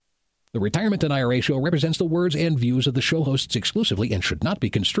The Retirement and IRA Show represents the words and views of the show hosts exclusively and should not be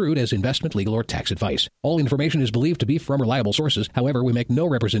construed as investment, legal, or tax advice. All information is believed to be from reliable sources. However, we make no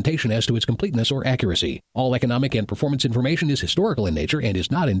representation as to its completeness or accuracy. All economic and performance information is historical in nature and is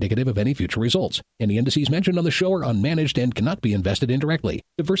not indicative of any future results. Any indices mentioned on the show are unmanaged and cannot be invested indirectly.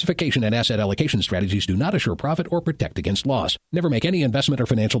 Diversification and asset allocation strategies do not assure profit or protect against loss. Never make any investment or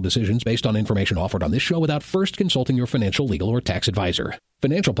financial decisions based on information offered on this show without first consulting your financial, legal, or tax advisor.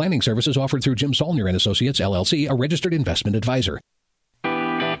 Financial planning services offered through Jim Saulnier and Associates, LLC, a registered investment advisor.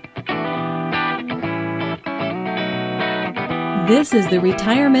 This is the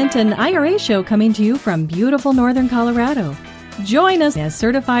Retirement and IRA Show coming to you from beautiful northern Colorado. Join us as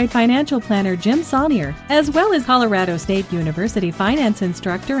certified financial planner Jim Saulnier, as well as Colorado State University finance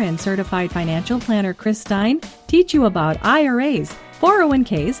instructor and certified financial planner Chris Stein, teach you about IRAs,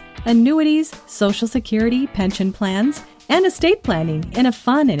 401ks, annuities, Social Security, pension plans, and estate planning in a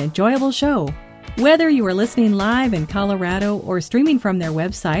fun and enjoyable show. Whether you are listening live in Colorado or streaming from their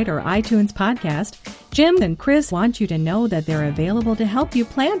website or iTunes podcast, Jim and Chris want you to know that they're available to help you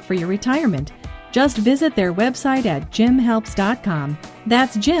plan for your retirement. Just visit their website at jimhelps.com.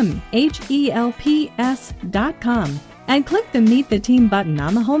 That's Jim, HELPS.com, and click the Meet the Team button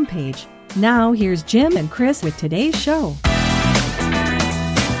on the homepage. Now, here's Jim and Chris with today's show.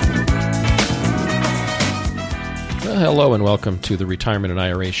 Well, hello and welcome to the Retirement and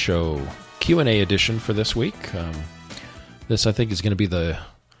IRA Show Q&A edition for this week. This, I think, is going to be the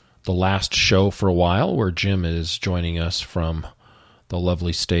last show for a while where Jim is joining us from the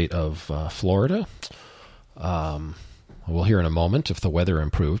lovely state of Florida. We'll hear in a moment if the weather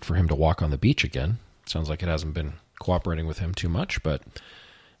improved for him to walk on the beach again. Sounds like it hasn't been cooperating with him too much, but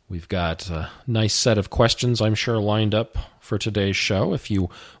we've got a nice set of questions, I'm sure, lined up for today's show. If you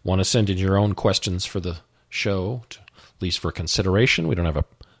want to send in your own questions for the show, at least for consideration, we don't have a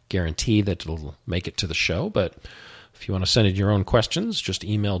guarantee that it'll make it to the show, but if you want to send in your own questions, just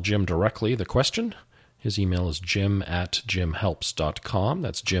email Jim directly the question. His email is jim@jimhelps.com.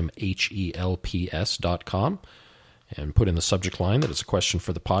 That's Jim, HELPS.com. And put in the subject line that it's a question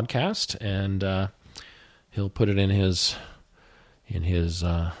for the podcast, and he'll put it in his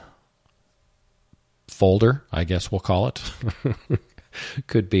folder, I guess we'll call it.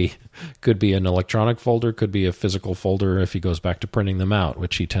 Could be an electronic folder, could be a physical folder if he goes back to printing them out,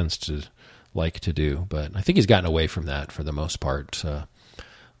 which he tends to like to do. But I think he's gotten away from that for the most part.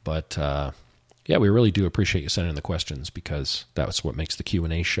 Yeah, we really do appreciate you sending the questions because that's what makes the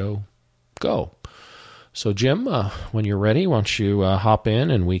Q&A show go. So, Jim, when you're ready, why don't you hop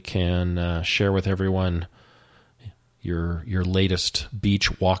in and we can share with everyone your latest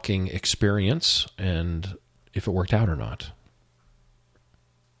beach walking experience and if it worked out or not.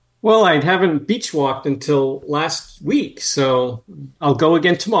 Well, I haven't beach walked until last week, so I'll go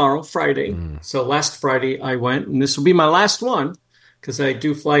again tomorrow, Friday. So last Friday I went, and this will be my last one because I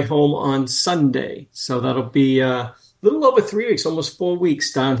do fly home on Sunday. So that'll be a little over 3 weeks, almost 4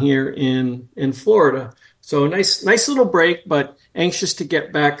 weeks down here in Florida. So a nice little break, but anxious to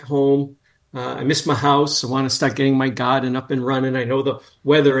get back home. I miss my house. I want to start getting my garden up and running. I know the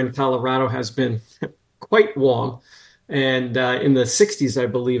weather in Colorado has been quite warm. And in the 60s, I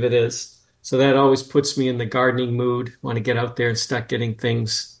believe it is. So that always puts me in the gardening mood. Want to get out there and start getting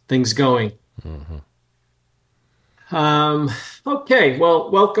things going. Okay,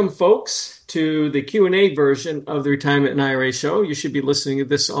 well, welcome, folks, to the Q&A version of the Retirement and IRA Show. You should be listening to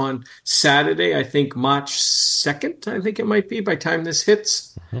this on Saturday, I think March 2nd, I think it might be, by the time this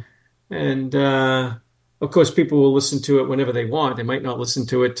hits. And, of course, people will listen to it whenever they want. They might not listen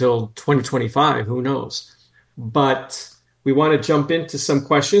to it till 2025. Who knows? But we want to jump into some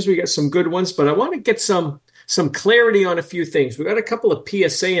questions. We got some good ones, but I want to get some clarity on a few things. We got a couple of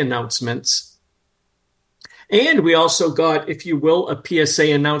PSA announcements. And we also got, if you will, a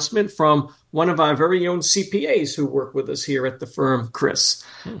PSA announcement from one of our very own CPAs who work with us here at the firm, Chris.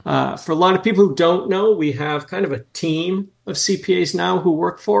 For a lot of people who don't know, we have kind of a team of CPAs now who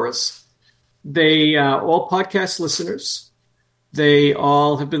work for us. They all podcast listeners. They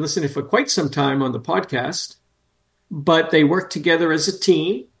all have been listening for quite some time on the podcast. But they work together as a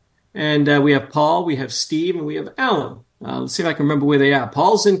team, and we have Paul, we have Steve, and we have Alan. Let's see if I can remember where they are.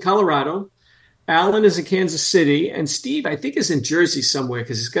 Paul's in Colorado, Alan is in Kansas City, and Steve, I think, is in Jersey somewhere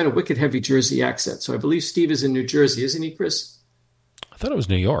because he's got a wicked heavy Jersey accent. So I believe Steve is in New Jersey, isn't he, Chris? I thought it was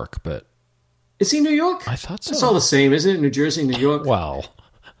New York, but... Is he New York? I thought so. It's all the same, isn't it? New Jersey, New York? Well,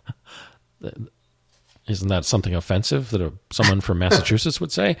 isn't that something offensive that someone from Massachusetts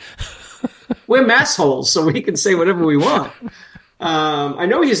would say? We're massholes, so we can say whatever we want. I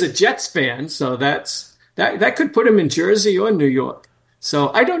know he's a Jets fan, so that could put him in Jersey or New York.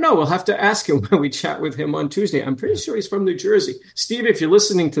 So I don't know. We'll have to ask him when we chat with him on Tuesday. I'm pretty sure he's from New Jersey. Steve, if you're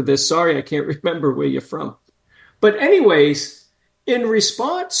listening to this, sorry, I can't remember where you're from. But anyways, in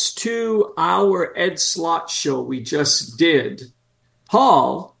response to our Ed Slott show we just did,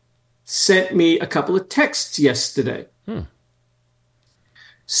 Paul sent me a couple of texts yesterday.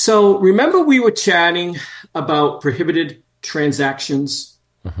 So remember we were chatting about prohibited transactions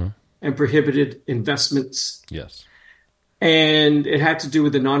and prohibited investments? Yes. And it had to do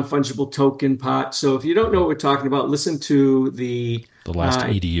with the non-fungible token part. So if you don't know what we're talking about, listen to the last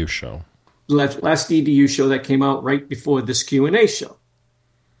EDU show. Last EDU show that came out right before this Q&A show.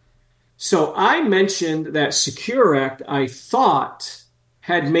 So I mentioned that Secure Act, I thought,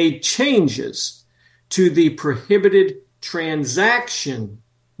 had made changes to the prohibited transaction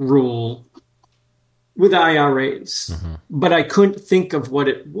rule with IRAs, but I couldn't think of what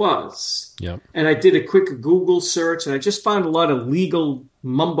it was. Yep. And I did a quick Google search, and I just found a lot of legal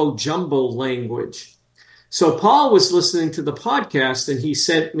mumbo-jumbo language. So Paul was listening to the podcast, and he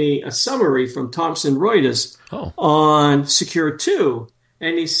sent me a summary from Thomson Reuters on Secure 2.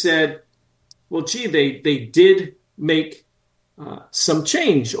 And he said, well, gee, they did make some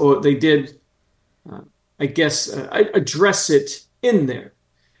change, or they did, address it in there.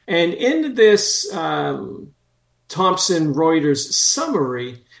 And in this Thomson Reuters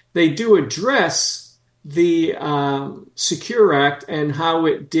summary, they do address the Secure Act and how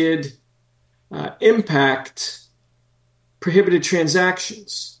it did impact prohibited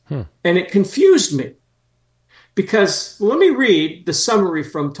transactions. And it confused me because, let me read the summary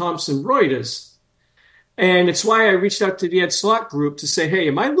from Thomson Reuters. And it's why I reached out to the Ed Slott group to say, hey,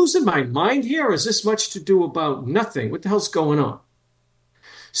 am I losing my mind here? Or is this much to do about nothing? What the hell's going on?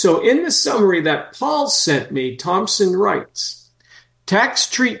 So in the summary that Paul sent me, Thomson writes, tax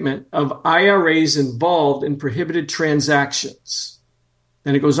treatment of IRAs involved in prohibited transactions.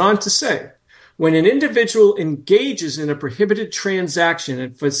 Then it goes on to say, when an individual engages in a prohibited transaction,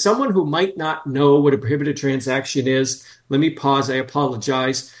 and for someone who might not know what a prohibited transaction is, let me pause, I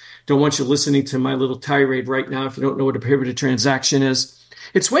apologize. Don't want you listening to my little tirade right now if you don't know what a prohibited transaction is.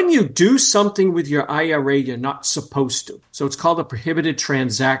 It's when you do something with your IRA you're not supposed to. So it's called a prohibited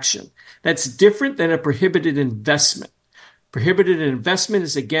transaction. That's different than a prohibited investment. Prohibited investment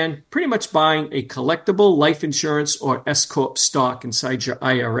is, again, pretty much buying a collectible life insurance or S-Corp stock inside your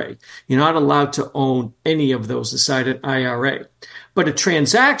IRA. You're not allowed to own any of those inside an IRA. But a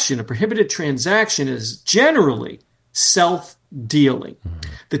transaction, a prohibited transaction, is generally self-dealing.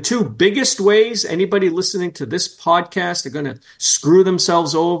 The two biggest ways anybody listening to this podcast are going to screw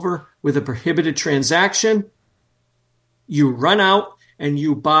themselves over with a prohibited transaction, you run out and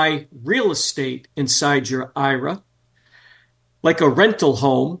you buy real estate inside your IRA, like a rental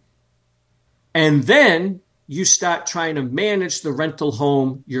home, and then you start trying to manage the rental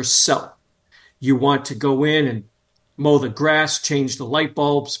home yourself. You want to go in and mow the grass, change the light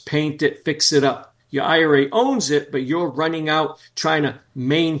bulbs, paint it, fix it up. Your IRA owns it, but you're running out trying to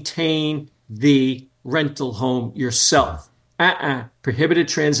maintain the rental home yourself. Prohibited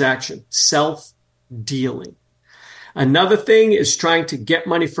transaction, self-dealing. Another thing is trying to get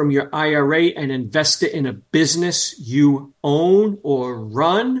money from your IRA and invest it in a business you own or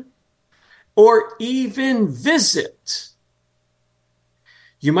run or even visit.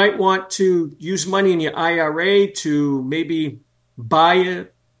 You might want to use money in your IRA to maybe buy a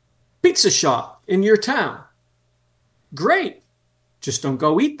pizza shop in your town. Great. Just don't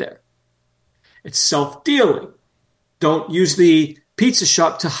go eat there. It's self-dealing. Don't use the pizza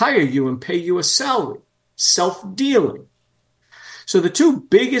shop to hire you and pay you a salary. Self-dealing. So the two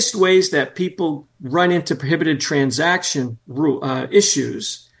biggest ways that people run into prohibited transaction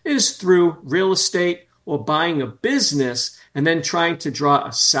issues is through real estate or buying a business and then trying to draw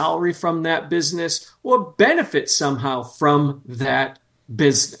a salary from that business or benefit somehow from that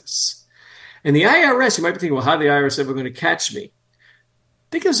business. And the IRS, you might be thinking, well, how are the IRS ever going to catch me? I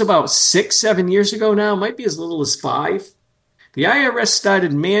think it was about 6-7 years ago now, might be as little as 5. The IRS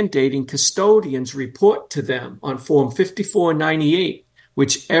started mandating custodians report to them on Form 5498,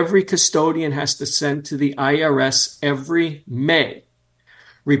 which every custodian has to send to the IRS every May,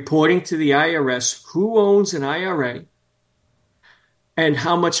 reporting to the IRS who owns an IRA and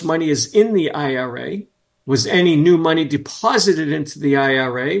how much money is in the IRA. Was any new money deposited into the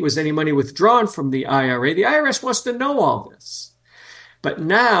IRA? Was any money withdrawn from the IRA? The IRS wants to know all this. But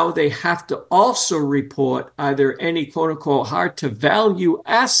now they have to also report either any quote-unquote hard-to-value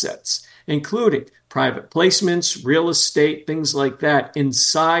assets, including private placements, real estate, things like that,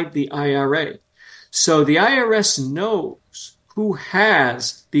 inside the IRA. So the IRS knows who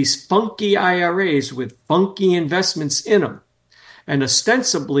has these funky IRAs with funky investments in them. And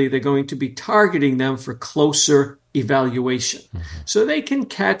ostensibly, they're going to be targeting them for closer evaluation. So they can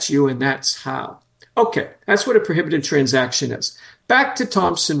catch you, and that's how. Okay, that's what a prohibited transaction is. Back to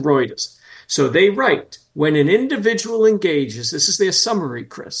Thomson Reuters. So they write, when an individual engages, this is their summary,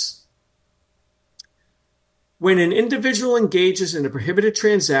 Chris. When an individual engages in a prohibited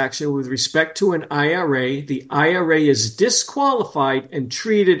transaction with respect to an IRA, the IRA is disqualified and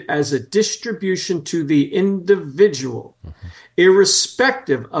treated as a distribution to the individual,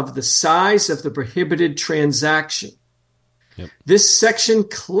 irrespective of the size of the prohibited transaction. Yep. This section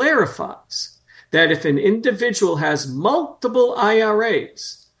clarifies that if an individual has multiple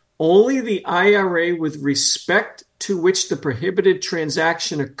IRAs, only the IRA with respect to which the prohibited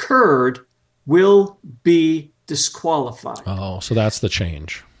transaction occurred will be disqualified. Oh, so that's the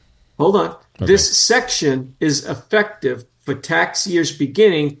change. Hold on. Okay. This section is effective for tax years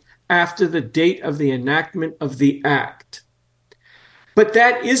beginning after the date of the enactment of the Act. But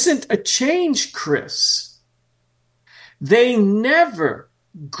that isn't a change, Chris. They never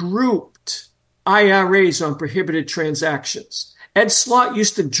grouped IRAs on prohibited transactions. Ed Slott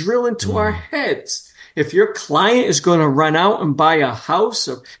used to drill into our heads. If your client is going to run out and buy a house,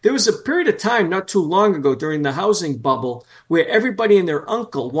 there was a period of time not too long ago during the housing bubble where everybody and their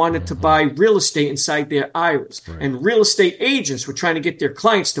uncle wanted to buy real estate inside their IRAs. Right. And real estate agents were trying to get their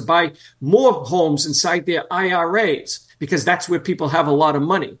clients to buy more homes inside their IRAs because that's where people have a lot of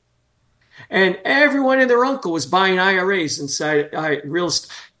money. And everyone and their uncle was buying IRAs inside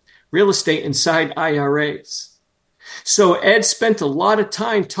real estate inside IRAs. So Ed spent a lot of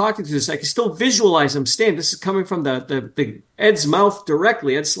time talking to this. I can still visualize him standing. This is coming from the Ed's mouth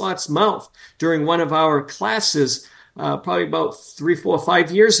directly, Ed Slott's mouth, during one of our classes, probably about 3, 4,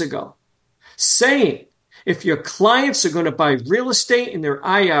 5 years ago, saying, if your clients are going to buy real estate in their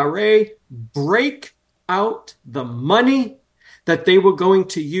IRA, break out the money that they were going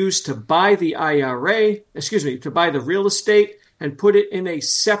to use to buy the to buy the real estate and put it in a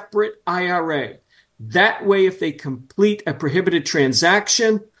separate IRA. That way, if they complete a prohibited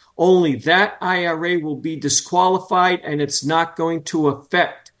transaction, only that IRA will be disqualified and it's not going to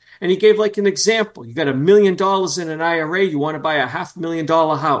affect. And he gave like an example. You got $1 million in an IRA. You want to buy a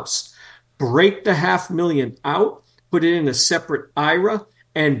 $500,000 house. Break the $500,000 out, put it in a separate IRA,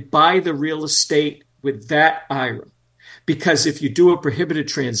 and buy the real estate with that IRA. Because if you do a prohibited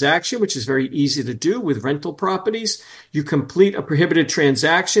transaction, which is very easy to do with rental properties, you complete a prohibited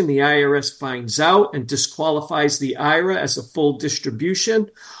transaction, the IRS finds out and disqualifies the IRA as a full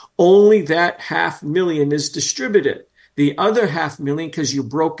distribution. Only that $500,000 is distributed. The other $500,000, because you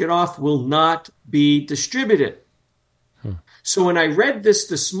broke it off, will not be distributed. So when I read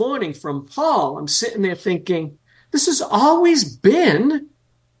this morning from Paul, I'm sitting there thinking, this has always been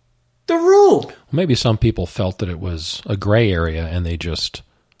the rule. Maybe some people felt that it was a gray area and they just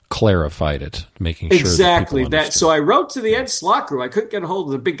clarified it, making sure exactly that. So I wrote to the Ed Slott crew. I couldn't get a hold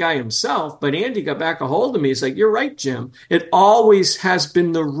of the big guy himself, but Andy got back a hold of me. He's like, you're right, Jim. It always has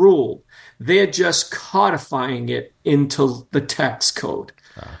been the rule. They're just codifying it into the tax code.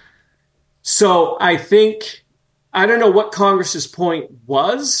 So I don't know what Congress's point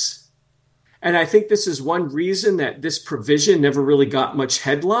was. And I think this is one reason that this provision never really got much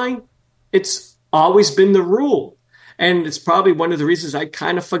headline. It's always been the rule. And it's probably one of the reasons I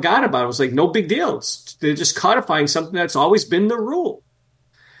kind of forgot about it. It was like, no big deal. They're just codifying something that's always been the rule.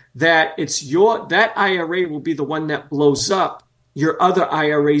 That that IRA will be the one that blows up. Your other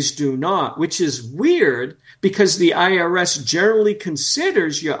IRAs do not, which is weird because the IRS generally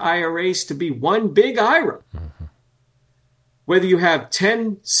considers your IRAs to be one big IRA. Whether you have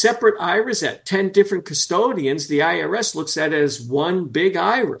 10 separate IRAs at 10 different custodians, the IRS looks at it as one big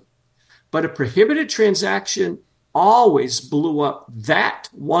IRA. But a prohibited transaction always blew up that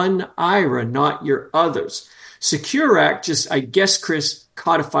one IRA, not your others. Secure Act just, I guess, Chris,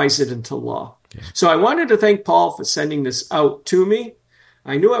 codifies it into law. Okay. So I wanted to thank Paul for sending this out to me.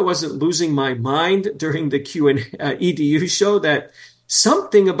 I knew I wasn't losing my mind during the EDU show that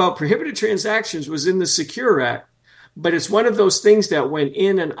something about prohibited transactions was in the Secure Act. But it's one of those things that went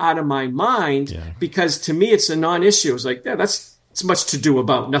in and out of my mind because to me it's a non-issue. It was like, yeah, that's much to do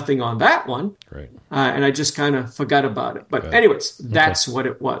about nothing on that one. Right. And I just kind of forgot about it. But anyways, that's what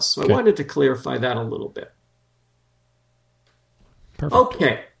it was. So I wanted to clarify that a little bit. Perfect.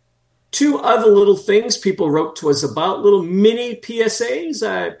 Okay. 2 other little things people wrote to us about, little mini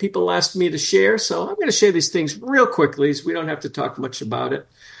PSAs people asked me to share. So I'm going to share these things real quickly so we don't have to talk much about it.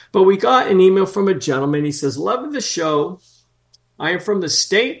 But we got an email from a gentleman. He says, love the show. I am from the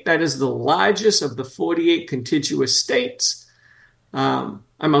state that is the largest of the 48 contiguous states. I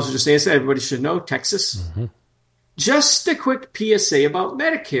might as well just answer that. Everybody should know, Texas. Mm-hmm. Just a quick PSA about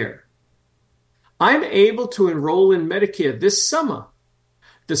Medicare. I'm able to enroll in Medicare this summer,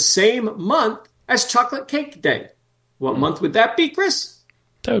 the same month as Chocolate Cake Day. What month would that be, Chris?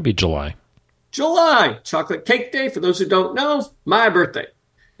 That would be July. July. Chocolate Cake Day, for those who don't know, my birthday.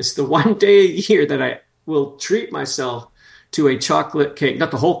 It's the one day a year that I will treat myself to a chocolate cake,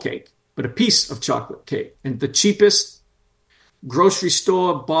 not the whole cake, but a piece of chocolate cake. And the cheapest grocery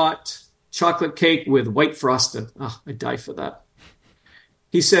store bought chocolate cake with white frosting. Oh, I die for that.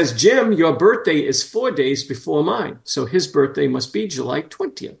 He says, Jim, your birthday is 4 days before mine, so his birthday must be July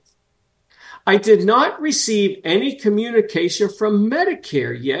 20th. I did not receive any communication from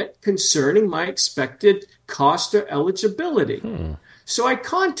Medicare yet concerning my expected cost or eligibility. So I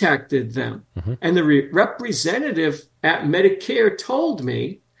contacted them, and the representative at Medicare told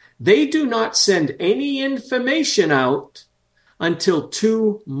me they do not send any information out until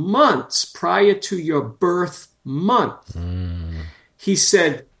 2 months prior to your birth month. He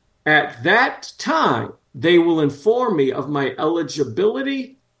said, at that time, they will inform me of my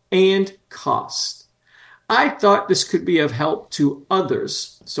eligibility and cost. I thought this could be of help to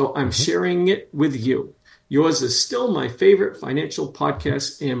others, so I'm sharing it with you. Yours is still my favorite financial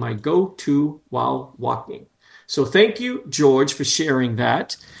podcast and my go-to while walking. So thank you, George, for sharing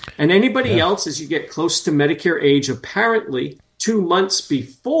that. And anybody else, as you get close to Medicare age, apparently 2 months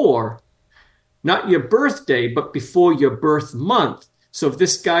before, not your birthday, but before your birth month. So if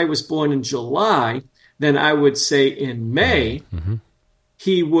this guy was born in July, then I would say in May,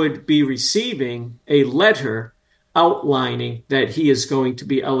 he would be receiving a letter outlining that he is going to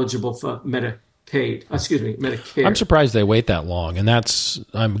be eligible for Medicare. I'm surprised they wait that long, and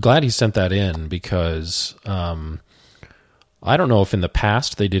I'm glad he sent that in because I don't know if in the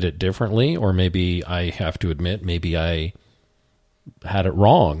past they did it differently, or maybe I have to admit maybe I had it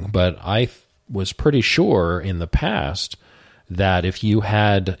wrong, but I was pretty sure in the past that if you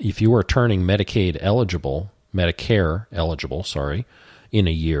were turning Medicare eligible, in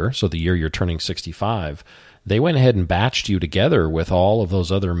a year, so the year you're turning 65, they went ahead and batched you together with all of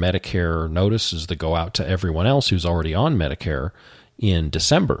those other Medicare notices that go out to everyone else who's already on Medicare in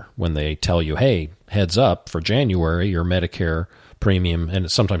December when they tell you, hey, heads up, for January, your Medicare premium,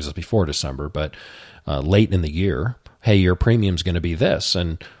 and sometimes it's before December, but late in the year, hey, your premium's going to be this.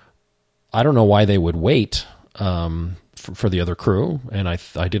 And I don't know why they would wait for the other crew, and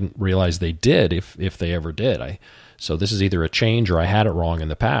I didn't realize they did, if they ever did. So this is either a change or I had it wrong in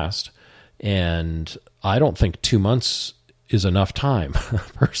the past. And I don't think 2 months is enough time,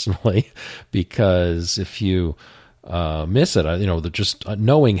 personally, because if you miss it, just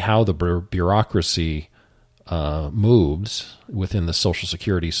knowing how the bureaucracy moves within the Social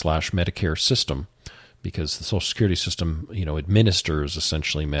Security / Medicare system, because the Social Security system, administers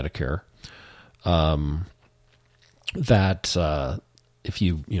essentially Medicare, that if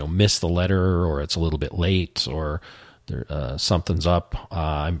you miss the letter or it's a little bit late or something's up,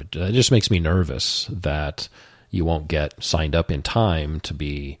 it just makes me nervous that you won't get signed up in time to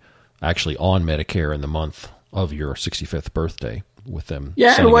be actually on Medicare in the month of your 65th birthday with them.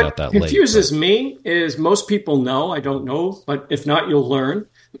 Yeah, and what that confuses me is most people know, I don't know, but if not, you'll learn.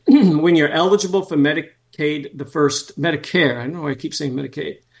 When you're eligible for Medicare, I know I keep saying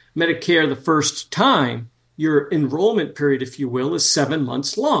Medicare the first time, your enrollment period, if you will, is 7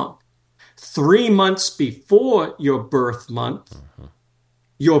 months long. 3 months before your birth month,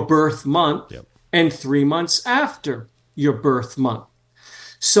 and 3 months after your birth month.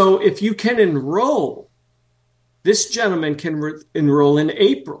 So if you can enroll, this gentleman can enroll in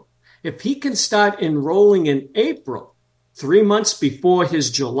April. If he can start enrolling in April, 3 months before his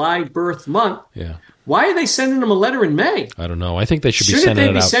July birth month, why are they sending him a letter in May? I don't know. I think they should be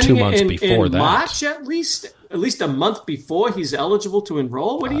sending it out 2 months before that. March at least a month before he's eligible to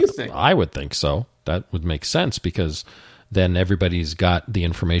enroll? What do you think? I would think so. That would make sense because then everybody's got the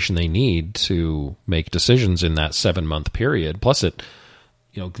information they need to make decisions in that 7 month period. Plus it,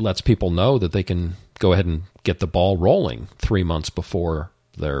 lets people know that they can go ahead and get the ball rolling 3 months before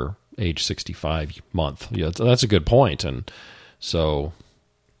their age 65 month. Yeah, that's a good point. And so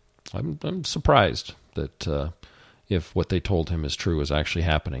I'm surprised that if what they told him is true is actually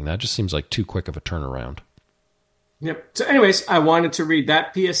happening. That just seems like too quick of a turnaround. Yep. So anyways, I wanted to read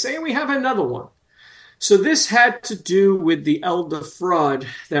that PSA, and we have another one. So this had to do with the elder fraud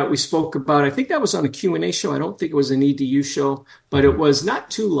that we spoke about. I think that was on a Q&A show. I don't think it was an EDU show, but it was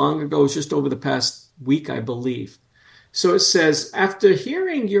not too long ago. It was just over the past week, I believe. So it says, after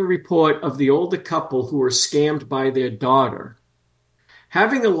hearing your report of the older couple who were scammed by their daughter,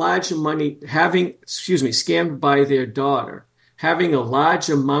 scammed by their daughter, having a large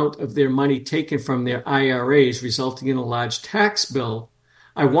amount of their money taken from their IRAs, resulting in a large tax bill,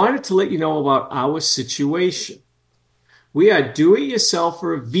 I wanted to let you know about our situation. We are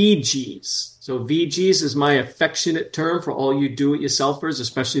do-it-yourselfer VGs. So VGs is my affectionate term for all you do-it-yourselfers,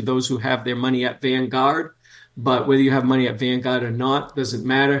 especially those who have their money at Vanguard. But whether you have money at Vanguard or not, doesn't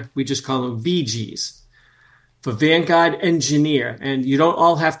matter. We just call them VGs. For Vanguard Engineer. And you don't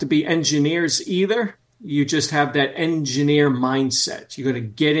all have to be engineers either. You just have that engineer mindset. You're going to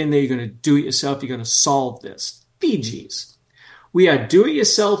get in there. You're going to do it yourself. You're going to solve this. VGs. We are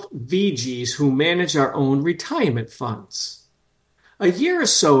do-it-yourself VGs who manage our own retirement funds. A year or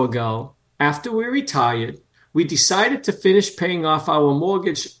so ago, after we retired, we decided to finish paying off our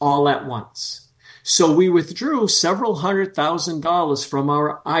mortgage all at once. So we withdrew several $100,000 from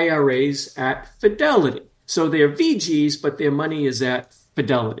our IRAs at Fidelity. So they're VGs, but their money is at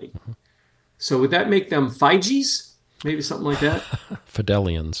Fidelity. So would that make them FIGs? Maybe something like that?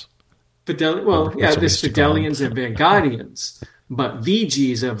 Fidelians. Well, yeah, there's Fidelians and Vanguardians. But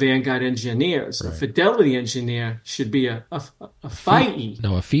VGs are Vanguard engineers. Right. A Fidelity engineer should be a FIE.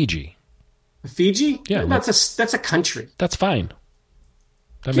 No, a Fiji. A Fiji? Yeah. That's a country. That's fine.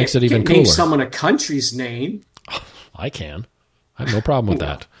 That makes it even cooler. Name someone a country's name. I can. I have no problem with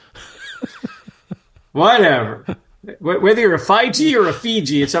that. Whatever. Whether you're a Fiji or a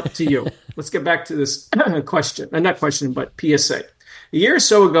Fiji, it's up to you. Let's get back to this question. Not question, but PSA. A year or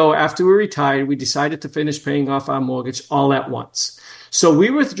so ago, after we retired, we decided to finish paying off our mortgage all at once. So we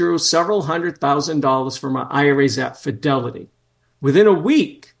withdrew several $100,000 from our IRAs at Fidelity. Within a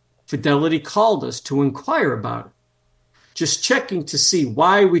week, Fidelity called us to inquire about it. Just checking to see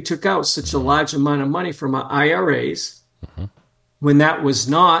why we took out such a large amount of money from our IRAs when that was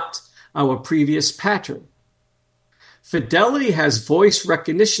not our previous pattern. Fidelity has voice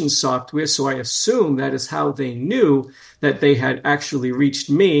recognition software, so I assume that is how they knew that they had actually reached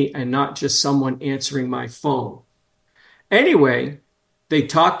me and not just someone answering my phone. Anyway, they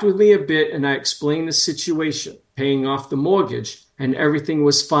talked with me a bit and I explained the situation, paying off the mortgage, and everything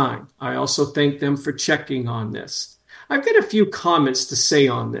was fine. I also thanked them for checking on this. I've got a few comments to say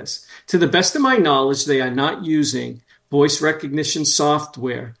on this. To the best of my knowledge, they are not using voice recognition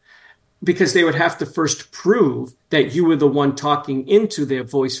software because they would have to first prove that you were the one talking into their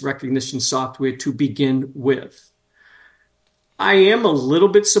voice recognition software to begin with. I am a little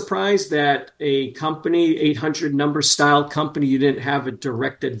bit surprised that a company, 800 number style company, you didn't have a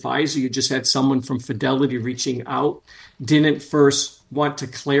direct advisor. You just had someone from Fidelity reaching out, didn't first want to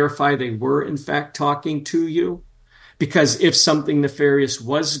clarify they were in fact talking to you. Because if something nefarious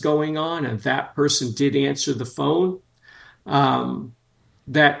was going on and that person did answer the phone,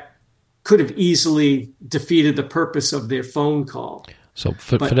 that could have easily defeated the purpose of their phone call. So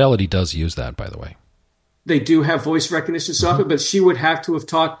Fidelity does use that, by the way. They do have voice recognition software, but she would have to have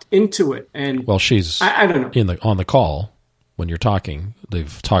talked into it. And well, she's I don't know. On the call when you're talking.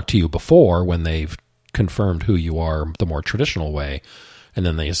 They've talked to you before when they've confirmed who you are the more traditional way. And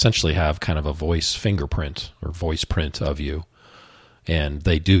then they essentially have kind of a voice fingerprint or voice print of you. And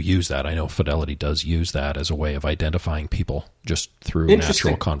they do use that. I know Fidelity does use that as a way of identifying people just through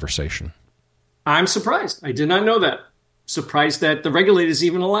natural conversation. I'm surprised. I did not know that. Surprised that the regulators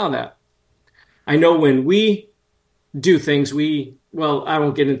even allow that. I know when we do things, I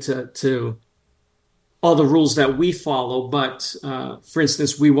won't get into all the rules that we follow, but for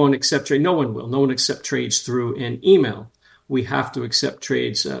instance, we won't accept trade. No one will. No one accept trades through an email. We have to accept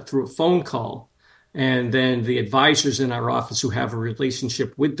trades through a phone call. And then the advisors in our office who have a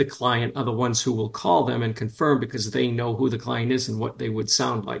relationship with the client are the ones who will call them and confirm because they know who the client is and what they would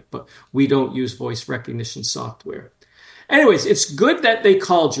sound like. But we don't use voice recognition software. Anyways, it's good that they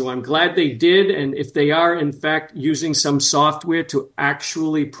called you. I'm glad they did. And if they are, in fact, using some software to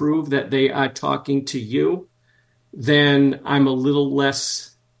actually prove that they are talking to you, then I'm a little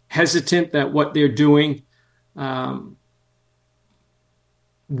less hesitant that what they're doing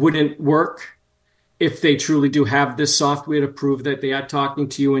wouldn't work if they truly do have this software to prove that they are talking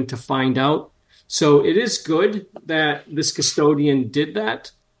to you and to find out. So it is good that this custodian did that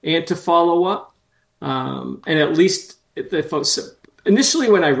and to follow up. And at least the folks,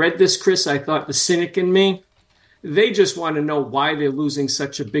 initially when I read this, Chris, I thought the cynic in me, they just want to know why they're losing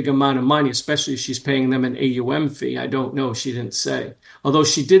such a big amount of money, especially if she's paying them an AUM fee. I don't know. She didn't say. Although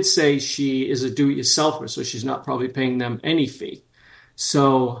she did say she is a do-it-yourselfer, so she's not probably paying them any fee.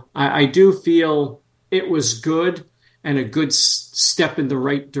 So I do feel it was good and a good step in the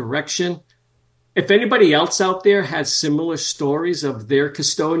right direction. If anybody else out there has similar stories of their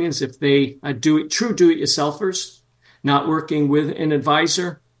custodians, if they are true do-it-yourselfers, not working with an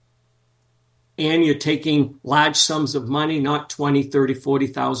advisor, and you're taking large sums of money, not $20,000,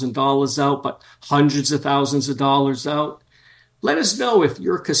 $30,000, $40,000 out, but hundreds of thousands of dollars out, let us know if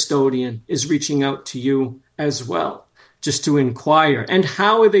your custodian is reaching out to you as well, just to inquire. And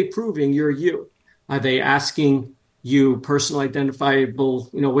how are they proving you're you? Are they asking you personal identifiable,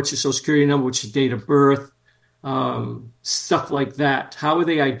 what's your social security number, what's your date of birth, stuff like that? How are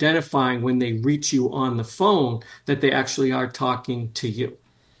they identifying when they reach you on the phone that they actually are talking to you?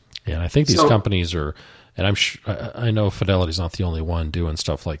 Yeah, and I think these companies are, and I know Fidelity's not the only one doing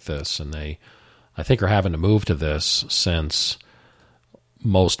stuff like this, and I think are having to move to this since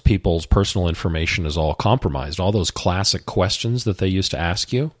most people's personal information is all compromised. All those classic questions that they used to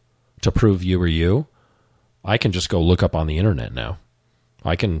ask you to prove you were you, I can just go look up on the internet now.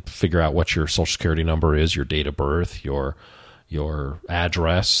 I can figure out what your social security number is, your date of birth, your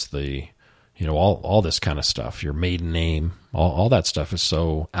address, all this kind of stuff, your maiden name, all that stuff is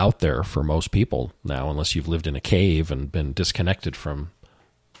so out there for most people now, unless you've lived in a cave and been disconnected from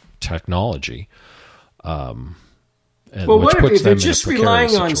technology. What if they're just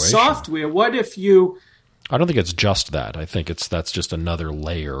relying on software? What if you... I don't think it's just that. I think that's just another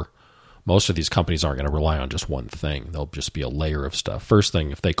layer. Most of these companies aren't going to rely on just one thing. There'll just be a layer of stuff. First thing,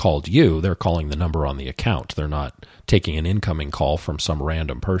 if they called you, they're calling the number on the account. They're not taking an incoming call from some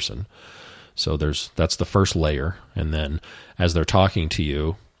random person. So that's the first layer. And then as they're talking to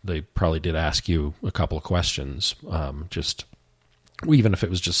you, they probably did ask you a couple of questions, even if it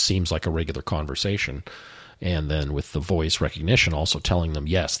was just seems like a regular conversation. And then with the voice recognition, also telling them,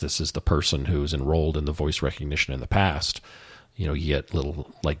 yes, this is the person who's enrolled in the voice recognition in the past. You get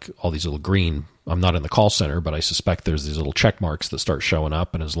all these little green, I'm not in the call center, but I suspect there's these little check marks that start showing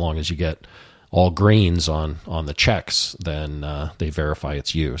up. And as long as you get all greens on the checks, then they verify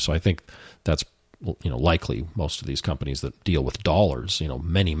it's you. So I think that's, likely most of these companies that deal with dollars,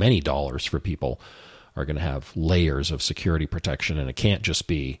 many, many dollars for people are going to have layers of security protection. And it can't just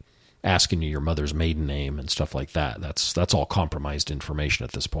be asking you your mother's maiden name and stuff like that. That's all compromised information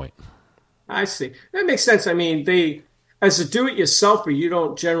at this point. I see. That makes sense. I mean, as a do-it-yourselfer, you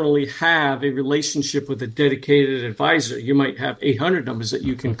don't generally have a relationship with a dedicated advisor. You might have 800 numbers that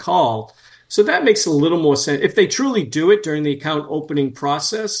you can call. So that makes a little more sense. If they truly do it during the account opening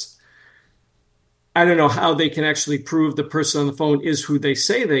process, I don't know how they can actually prove the person on the phone is who they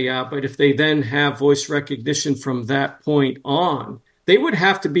say they are. But if they then have voice recognition from that point on, they would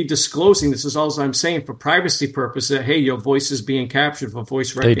have to be disclosing, this is all I'm saying, for privacy purposes, that, hey, your voice is being captured for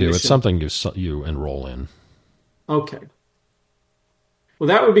voice recognition. They do. It's something you enroll in. Okay. Well,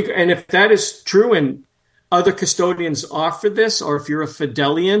 that would be, and if that is true and other custodians offer this, or if you're a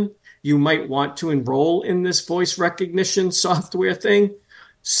Fidelian, you might want to enroll in this voice recognition software thing.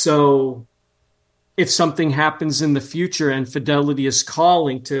 So if something happens in the future and Fidelity is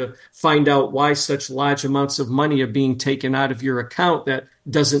calling to find out why such large amounts of money are being taken out of your account that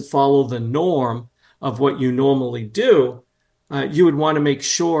doesn't follow the norm of what you normally do, you would want to make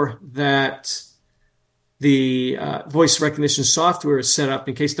sure that the voice recognition software is set up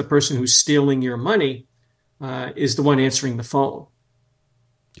in case the person who's stealing your money is the one answering the phone.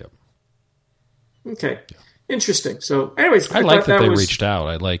 Yep. Okay. Yeah. Interesting. So anyways, I like that they reached out.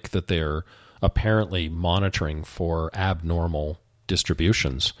 I like that they're apparently monitoring for abnormal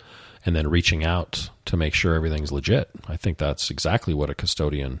distributions and then reaching out to make sure everything's legit. I think that's exactly what a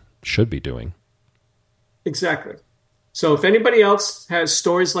custodian should be doing. Exactly. So if anybody else has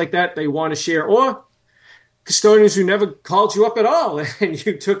stories like that they want to share, or custodians who never called you up at all and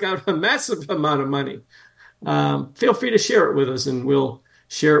you took out a massive amount of money, feel free to share it with us and we'll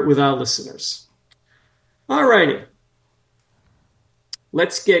share it with our listeners. All righty.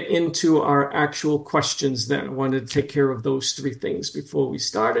 Let's get into our actual questions then. I wanted to take care of those three things before we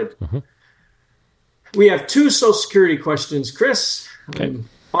started. Mm-hmm. We have two Social Security questions, Chris. Okay. I'm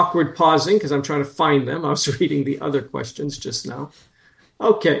awkward pausing because I'm trying to find them. I was reading the other questions just now.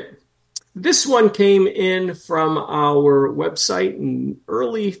 Okay. This one came in from our website in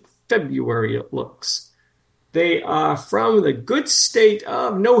early February, it looks. They are from the good state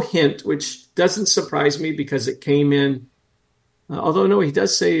of No Hint, which doesn't surprise me because it came in, although no, he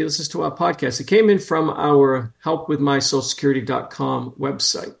does say he listens to our podcast. It came in from our helpwithmysocialsecurity.com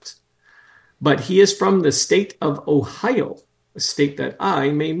website. But he is from the state of Ohio, a state that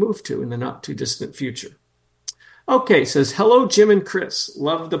I may move to in the not too distant future. Okay, says, hello, Jim and Chris.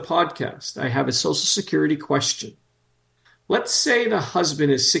 Love the podcast. I have a Social Security question. Let's say the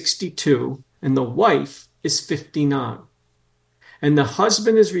husband is 62 and the wife is 59. And the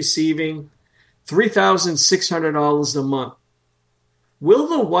husband is receiving $3,600 a month. Will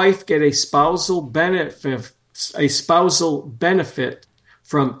the wife get a spousal benefit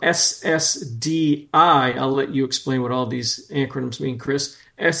from SSDI. I'll let you explain what all these acronyms mean, Chris.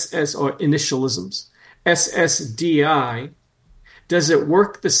 SS or initialisms. SSDI. Does it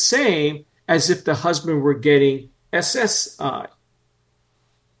work the same as if the husband were getting SSI?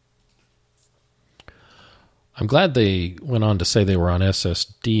 I'm glad they went on to say they were on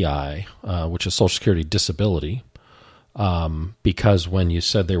SSDI, which is Social Security Disability, because when you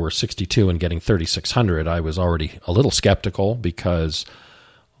said they were 62 and getting 3,600, I was already a little skeptical because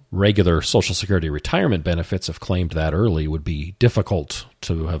regular Social Security retirement benefits, if claimed that early, would be difficult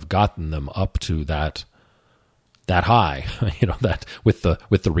to have gotten them up to that high. That with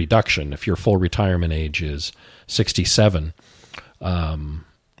the reduction, if your full retirement age is 67,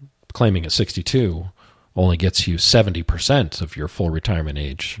 claiming at 62 only gets you 70% of your full retirement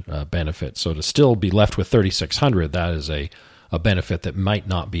age benefit. So to still be left with 3,600, that is a benefit that might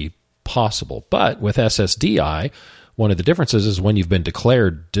not be possible. But with SSDI, one of the differences is when you've been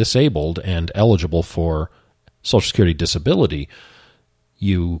declared disabled and eligible for Social Security disability,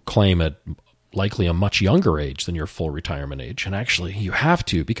 you claim at likely a much younger age than your full retirement age. And actually, you have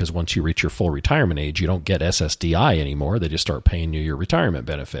to, because once you reach your full retirement age, you don't get SSDI anymore. They just start paying you your retirement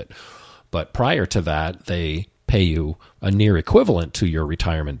benefit. But prior to that, they pay you a near equivalent to your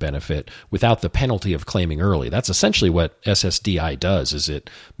retirement benefit without the penalty of claiming early. That's essentially what SSDI does, is it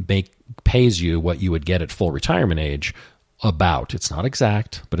pays you what you would get at full retirement age about. It's not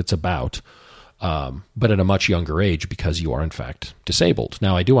exact, but it's about. But at a much younger age because you are, in fact, disabled.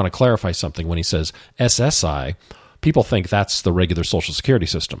 Now, I do want to clarify something. When he says SSI, people think that's the regular Social Security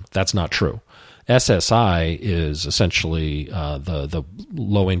system. That's not true. SSI is essentially the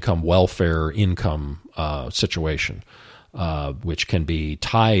low-income welfare income situation, which can be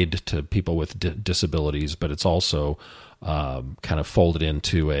tied to people with disabilities, but it's also kind of folded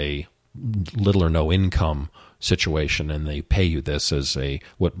into a little or no income situation, and they pay you this as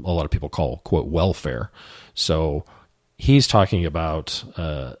what a lot of people call, quote, welfare. So he's talking about,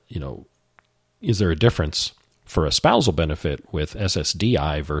 is there a difference for a spousal benefit with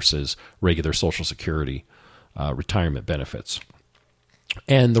SSDI versus regular Social Security retirement benefits?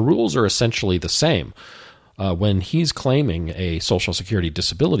 And the rules are essentially the same. When he's claiming a Social Security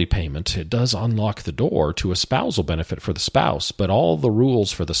disability payment, it does unlock the door to a spousal benefit for the spouse, but all the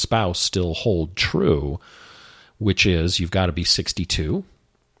rules for the spouse still hold true, which is you've got to be 62.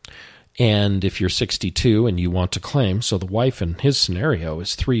 And if you're 62 and you want to claim, so the wife in his scenario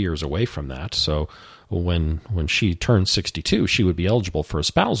is 3 years away from that. So when she turns 62, she would be eligible for a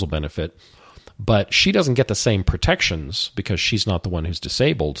spousal benefit, but she doesn't get the same protections because she's not the one who's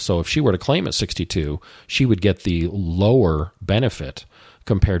disabled. So if she were to claim at 62, she would get the lower benefit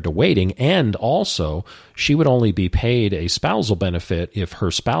compared to waiting, and also she would only be paid a spousal benefit if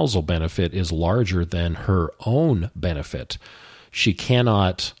her spousal benefit is larger than her own benefit. She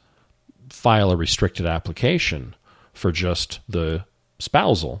cannot file a restricted application for just the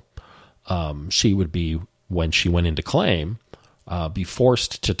spousal. She would be, when she went into claim, be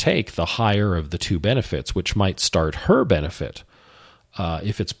forced to take the higher of the two benefits, which might start her benefit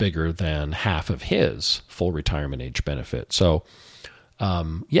if it's bigger than half of his full retirement age benefit. So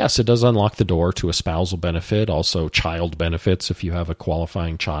yes, it does unlock the door to a spousal benefit, also child benefits if you have a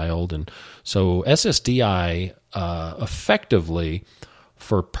qualifying child. And so SSDI effectively,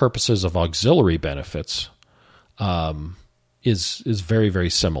 for purposes of auxiliary benefits, is very, very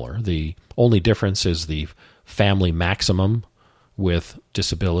similar. The only difference is the family maximum with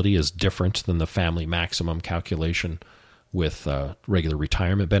disability is different than the family maximum calculation with regular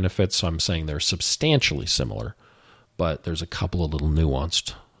retirement benefits. So I'm saying they're substantially similar, but there's a couple of little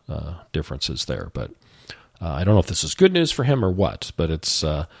nuanced differences there. But I don't know if this is good news for him or what, but it's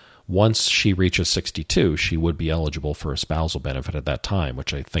once she reaches 62, she would be eligible for a spousal benefit at that time,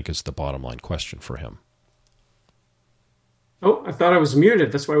 which I think is the bottom line question for him. Oh, I thought I was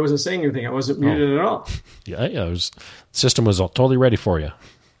muted. That's why I wasn't saying anything. I wasn't muted at all. Yeah, the system was totally ready for you.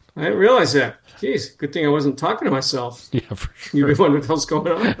 I didn't realize that. Jeez, good thing I wasn't talking to myself. Yeah, for sure. You'd be wondering what the hell's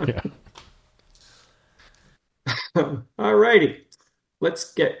going on. All righty.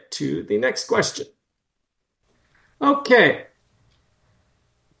 Let's get to the next question. Okay.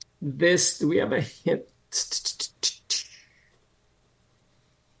 Do we have a hint?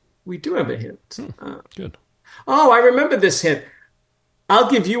 We do have a hint. Good. Oh, I remember this hint. I'll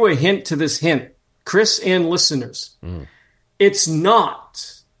give you a hint to this hint, Chris and listeners. It's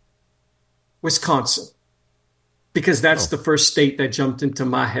not Wisconsin, because that's the first state that jumped into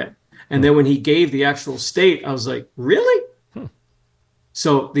my head. And then when he gave the actual state, I was like, really?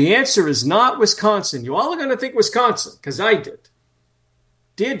 So the answer is not Wisconsin. You all are going to think Wisconsin, because I did.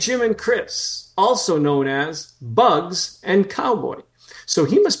 Dear Jim and Chris, also known as Bugs and Cowboy. So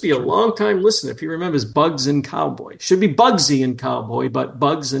he must be a long-time listener if he remembers Bugs and Cowboy. Should be Bugsy and Cowboy, but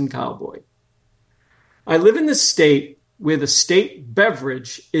Bugs and Cowboy. I live in the state where the state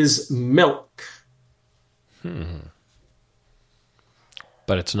beverage is milk. But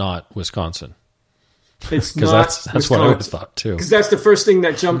it's not Wisconsin. It's Because not that's what I would have thought too. Because that's the first thing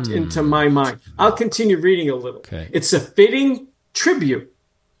that jumped into my mind. I'll continue reading a little. Okay. It's a fitting tribute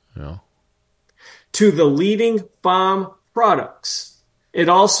to the leading farm products. It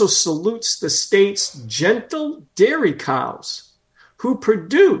also salutes the state's gentle dairy cows who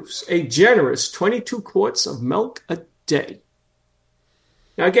produce a generous 22 quarts of milk a day.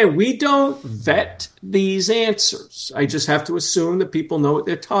 Now, again, we don't vet these answers. I just have to assume that people know what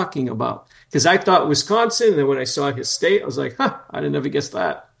they're talking about. Because I thought Wisconsin, and then when I saw his state, I was like, I didn't ever guess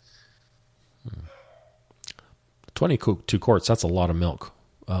that. 22 quarts, that's a lot of milk.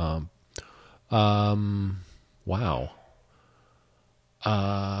 Wow.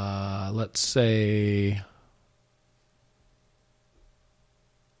 Let's say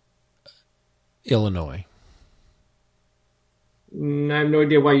Illinois. I have no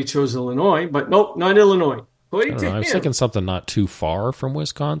idea why you chose Illinois, but nope, not Illinois. I was thinking something not too far from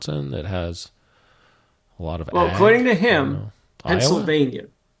Wisconsin that has a lot of ag. According to him, Pennsylvania.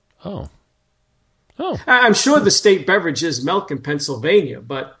 Iowa? Oh. I'm sure the state beverage is milk in Pennsylvania,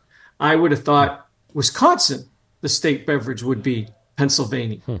 but I would have thought Wisconsin, the state beverage would be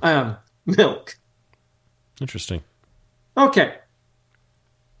Pennsylvania. Milk. Interesting. Okay.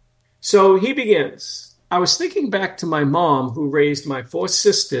 So he begins. I was thinking back to my mom who raised my 4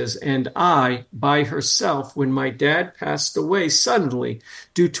 sisters and I by herself when my dad passed away suddenly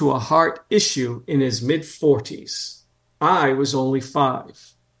due to a heart issue in his mid-40s. I was only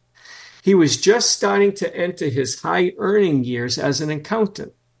 5. He was just starting to enter his high earning years as an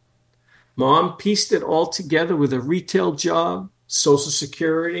accountant. Mom pieced it all together with a retail job, Social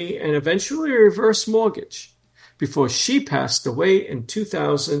Security, and eventually a reverse mortgage before she passed away in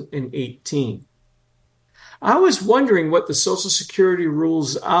 2018. I was wondering what the Social Security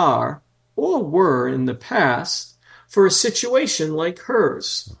rules are or were in the past for a situation like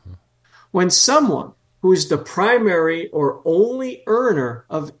hers. When someone who is the primary or only earner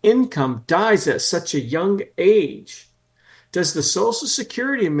of income dies at such a young age, does the Social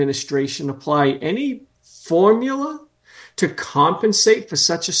Security Administration apply any formula to compensate for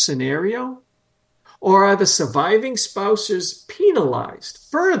such a scenario? Or are the surviving spouses penalized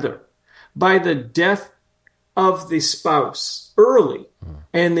further by the death of the spouse early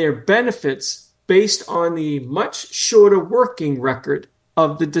and their benefits based on the much shorter working record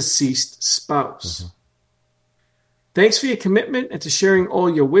of the deceased spouse? Thanks for your commitment and to sharing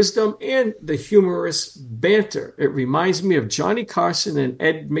all your wisdom and the humorous banter. It reminds me of Johnny Carson and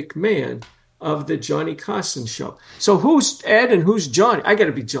Ed McMahon of the Johnny Carson Show. So who's Ed and who's Johnny? I got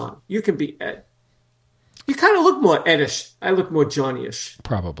to be John. You can be Ed. You kind of look more Edish. I look more Johnny-ish.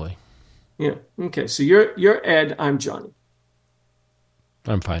 Probably. Yeah. Okay. So you're Ed. I'm Johnny.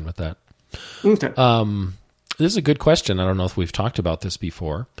 I'm fine with that. Okay. This is a good question. I don't know if we've talked about this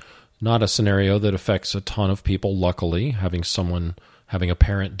before. Not a scenario that affects a ton of people, luckily. Having a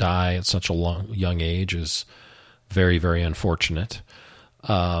parent die at such a young age is very, very unfortunate.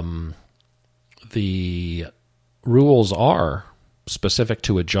 The rules are specific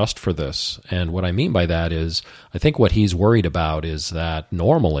to adjust for this. And what I mean by that is, I think what he's worried about is that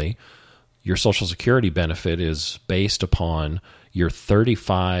normally your Social Security benefit is based upon your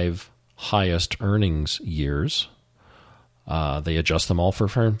 35 highest earnings years. They adjust them all for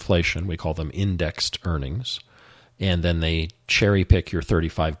inflation. We call them indexed earnings. And then they cherry pick your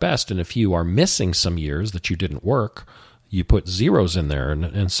 35 best. And if you are missing some years that you didn't work, you put zeros in there.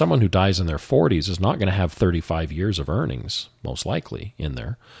 And someone who dies in their 40s is not going to have 35 years of earnings, most likely, in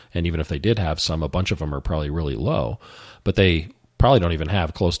there. And even if they did have some, a bunch of them are probably really low. But they probably don't even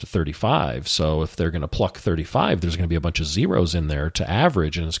have close to 35. So if they're going to pluck 35, there's going to be a bunch of zeros in there to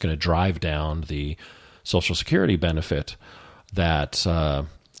average, and it's going to drive down the Social Security benefit that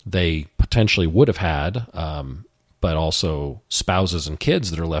they potentially would have had, but also spouses and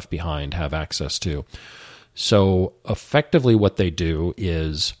kids that are left behind have access to. So effectively what they do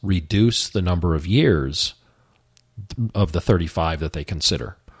is reduce the number of years of the 35 that they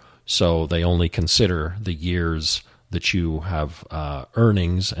consider. So they only consider the years that you have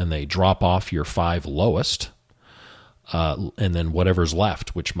earnings, and they drop off your 5 lowest, and then whatever's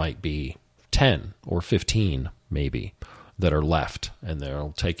left, which might be 10 or 15 maybe, that are left, and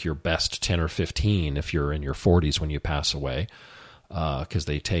they'll take your best 10 or 15 if you're in your 40s when you pass away, because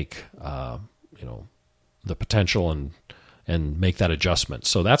they take the potential and make that adjustment.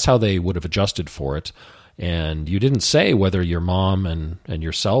 So that's how they would have adjusted for it. And you didn't say whether your mom and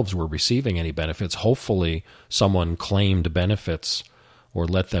yourselves were receiving any benefits. Hopefully someone claimed benefits or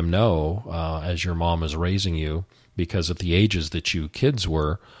let them know as your mom is raising you, because at the ages that you kids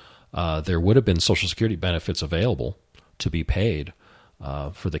were, there would have been Social Security benefits available to be paid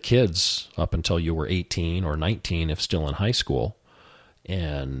for the kids up until you were 18 or 19 if still in high school.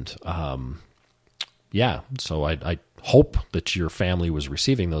 And so I hope that your family was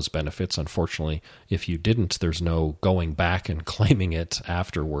receiving those benefits. Unfortunately, if you didn't, there's no going back and claiming it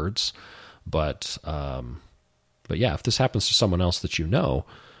afterwards. But yeah, if this happens to someone else that you know,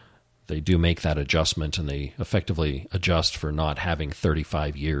 they do make that adjustment, and they effectively adjust for not having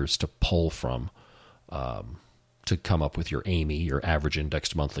 35 years to pull from to come up with your AMI, your average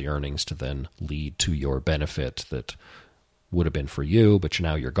indexed monthly earnings, to then lead to your benefit that would have been for you, but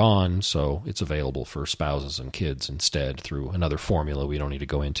now you're gone, so it's available for spouses and kids instead through another formula we don't need to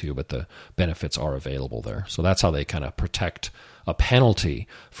go into, but the benefits are available there. So that's how they kind of protect a penalty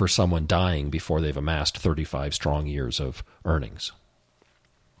for someone dying before they've amassed 35 strong years of earnings.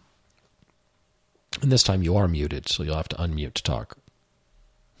 And this time you are muted, so you'll have to unmute to talk.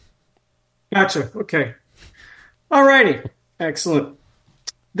 Gotcha. Okay. All righty. Excellent.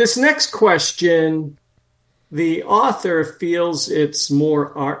 This next question, the author feels it's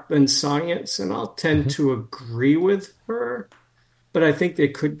more art than science, and I'll tend to agree with her, but I think there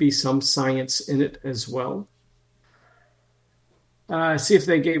could be some science in it as well. See if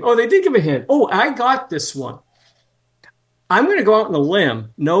they did give a hint. Oh, I got this one. I'm going to go out on a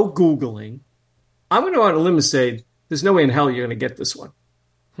limb, no Googling. I'm going to go out on a limb and say, there's no way in hell you're going to get this one.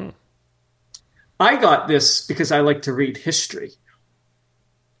 I got this because I like to read history.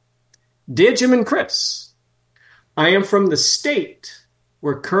 Dear Jim and Chris, I am from the state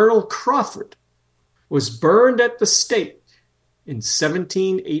where Colonel Crawford was burned at the stake in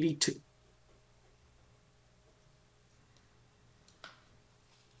 1782.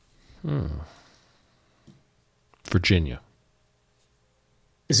 Virginia.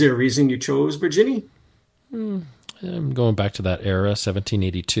 Is there a reason you chose Virginia? I'm going back to that era,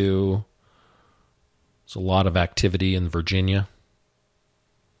 1782. There's a lot of activity in Virginia.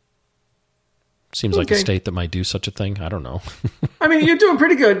 Seems like a state that might do such a thing. I don't know. I mean, you're doing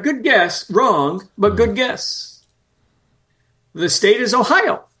pretty good. Good guess. Wrong, but good guess. The state is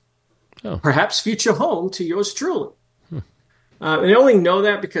Ohio. Oh. Perhaps future home to yours truly. And I only know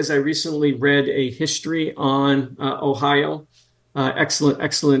that because I recently read a history on Ohio.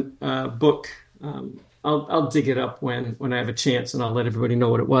 Excellent book. I'll dig it up when I have a chance, and I'll let everybody know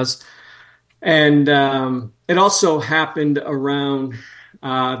what it was. And it also happened around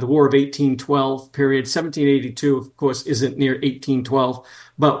the War of 1812 period. 1782, of course, isn't near 1812.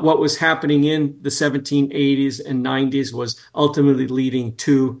 But what was happening in the 1780s and 90s was ultimately leading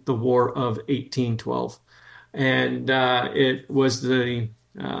to the War of 1812. And it was a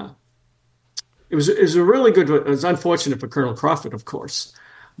really good, it was unfortunate for Colonel Crawford, of course,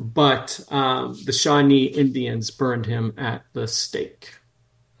 but the Shawnee Indians burned him at the stake.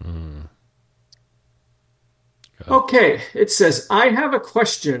 Okay, it says, I have a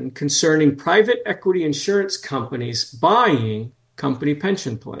question concerning private equity insurance companies buying company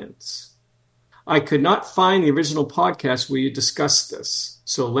pension plans. I could not find the original podcast where you discussed this,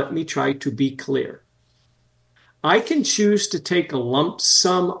 so let me try to be clear. I can choose to take a lump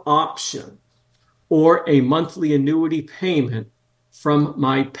sum option or a monthly annuity payment from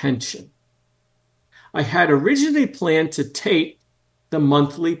my pension. I had originally planned to take the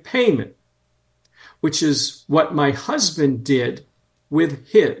monthly payment, which is what my husband did with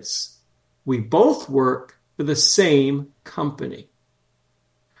his. We both work for the same company.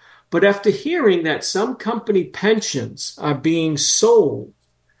 But after hearing that some company pensions are being sold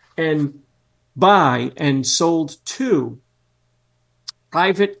and by and sold to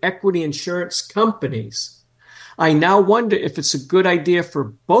private equity insurance companies, I now wonder if it's a good idea for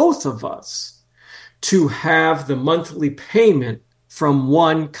both of us to have the monthly payment from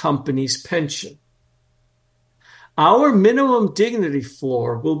one company's pension. Our minimum dignity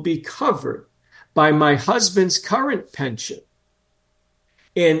floor will be covered by my husband's current pension,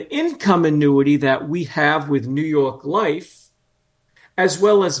 an income annuity that we have with New York Life, as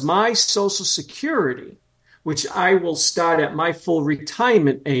well as my Social Security, which I will start at my full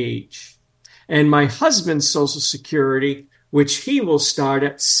retirement age, and my husband's Social Security, which he will start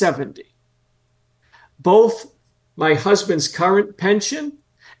at 70. Both my husband's current pension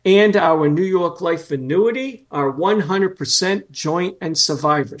and our New York Life annuity are 100% joint and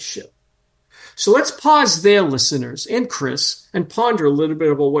survivorship. So let's pause there, listeners, and Chris, and ponder a little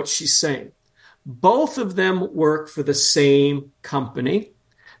bit about what she's saying. Both of them work for the same company.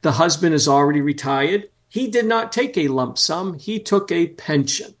 The husband is already retired. he did not take a lump sum. He took a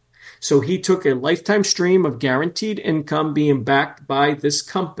pension. So he took a lifetime stream of guaranteed income being backed by this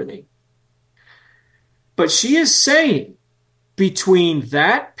company. But she is saying between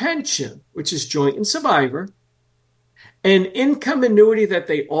that pension, which is joint and survivor, an income annuity that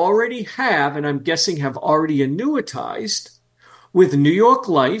they already have, and I'm guessing have already annuitized with New York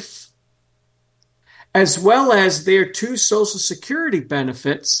Life, as well as their 2 Social Security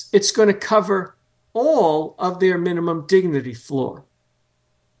benefits, it's going to cover all of their minimum dignity floor.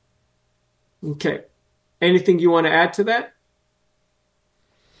 Okay. Anything you want to add to that?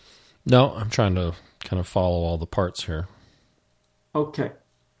 No, I'm trying to kind of follow all the parts here. Okay.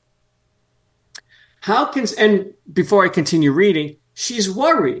 And before I continue reading, she's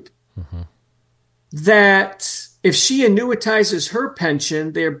worried that if she annuitizes her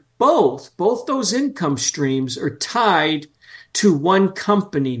pension, they're both those income streams are tied to one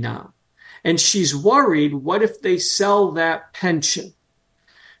company now. And she's worried, what if they sell that pension?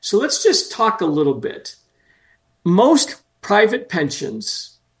 So let's just talk a little bit. Most private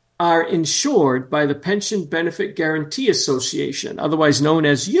pensions are insured by the Pension Benefit Guaranty Association, otherwise known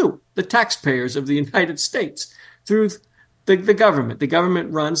as you, the taxpayers of the United States, through the government. The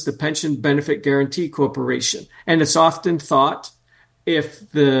government runs the Pension Benefit Guaranty Corporation. And it's often thought if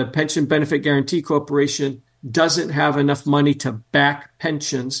the Pension Benefit Guaranty Corporation doesn't have enough money to back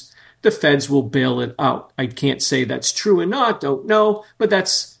pensions, the feds will bail it out. I can't say that's true or not, don't know, but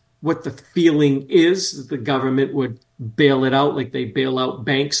that's what the feeling is, that the government would bail it out like they bail out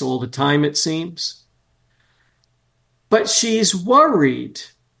banks all the time, it seems. But she's worried,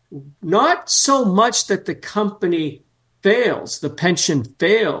 not so much that the company fails, the pension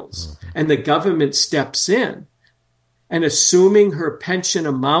fails, and the government steps in, and assuming her pension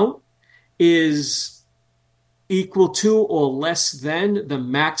amount is equal to or less than the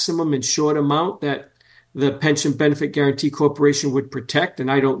maximum insured amount that the Pension Benefit Guaranty Corporation would protect,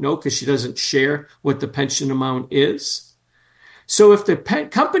 and I don't know because she doesn't share what the pension amount is. So if the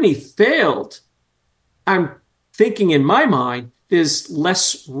company failed, I'm thinking in my mind, there's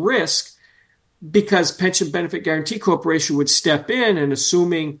less risk because Pension Benefit Guaranty Corporation would step in, and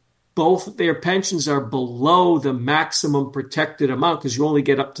assuming both their pensions are below the maximum protected amount, because you only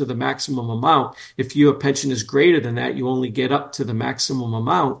get up to the maximum amount. If your pension is greater than that, you only get up to the maximum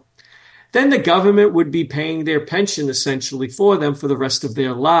amount. Then the government would be paying their pension essentially for them for the rest of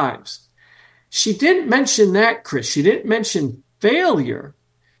their lives. She didn't mention that, Chris. She didn't mention failure.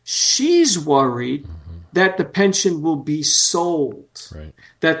 She's worried that the pension will be sold, right,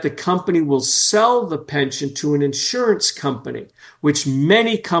 that the company will sell the pension to an insurance company, which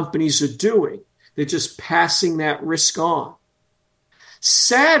many companies are doing. They're just passing that risk on.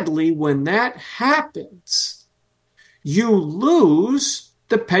 Sadly, when that happens, you lose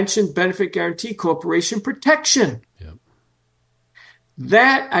the Pension Benefit Guaranty Corporation protection. Yep.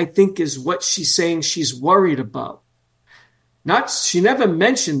 That, I think, is what she's saying she's worried about. She never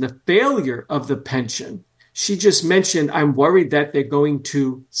mentioned the failure of the pension. She just mentioned, I'm worried that they're going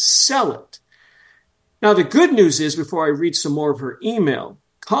to sell it. Now, the good news is, before I read some more of her email,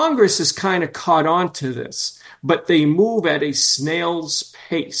 Congress has kind of caught on to this, but they move at a snail's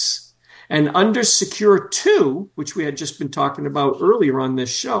pace. And under Secure 2, which we had just been talking about earlier on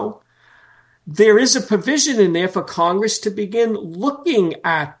this show, there is a provision in there for Congress to begin looking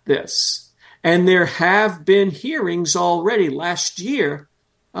at this. And there have been hearings already last year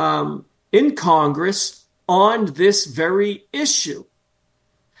in Congress on this very issue.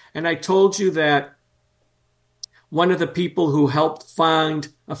 And I told you that one of the people who helped found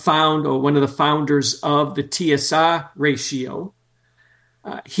or one of the founders of the TSR ratio,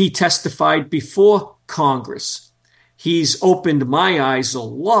 he testified before Congress. He's opened my eyes a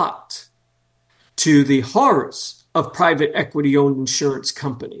lot to the horrors of private equity-owned insurance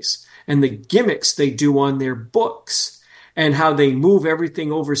companies and the gimmicks they do on their books and how they move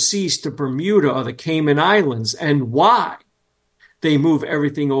everything overseas to Bermuda or the Cayman Islands, and why they move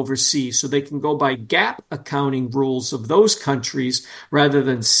everything overseas so they can go by GAAP accounting rules of those countries rather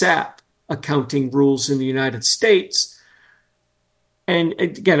than SAP accounting rules in the United States. And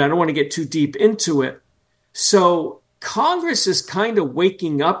again, I don't want to get too deep into it. So Congress is kind of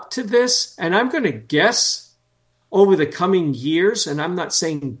waking up to this, and I'm going to guess over the coming years, and I'm not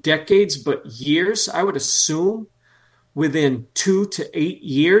saying decades, but years, I would assume within 2 to 8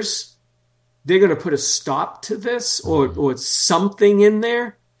 years, they're going to put a stop to this or something in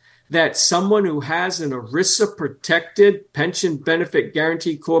there that someone who has an ERISA protected Pension Benefit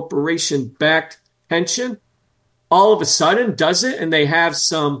Guaranty Corporation backed pension all of a sudden does it, and they have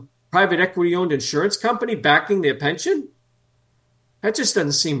some private equity owned insurance company backing their pension. That just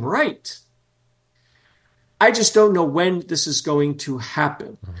doesn't seem right. I just don't know when this is going to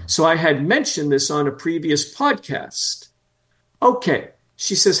happen. So I had mentioned this on a previous podcast. Okay,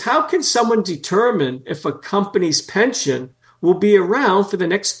 she says, how can someone determine if a company's pension will be around for the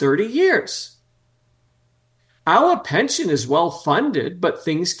next 30 years? Our pension is well funded, but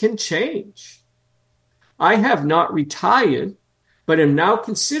things can change. I have not retired, but am now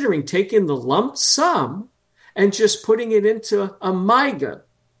considering taking the lump sum and just putting it into a MYGA,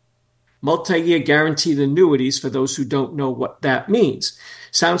 multi-year guaranteed annuities, for those who don't know what that means.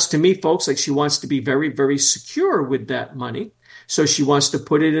 Sounds to me, folks, like she wants to be very, very secure with that money. So she wants to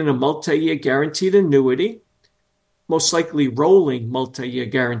put it in a multi-year guaranteed annuity, most likely rolling multi-year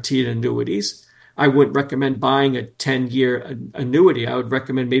guaranteed annuities. I wouldn't recommend buying a 10-year annuity. I would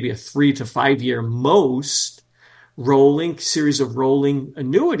recommend maybe a 3 to 5 year most rolling series of rolling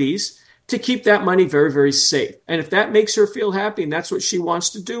annuities to keep that money very, very safe. And if that makes her feel happy and that's what she wants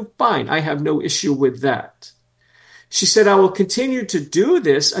to do, fine. I have no issue with that. She said, I will continue to do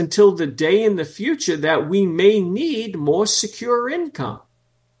this until the day in the future that we may need more secure income.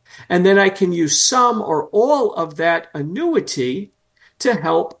 And then I can use some or all of that annuity to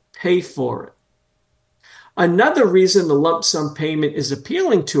help pay for it. Another reason the lump sum payment is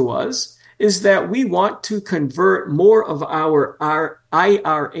appealing to us is that we want to convert more of our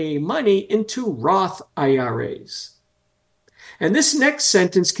IRA money into Roth IRAs. And this next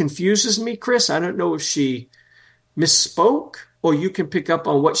sentence confuses me, Chris. I don't know if she misspoke or you can pick up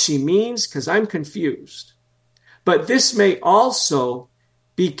on what she means, because I'm confused. But this may also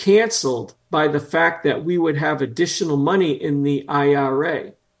be canceled by the fact that we would have additional money in the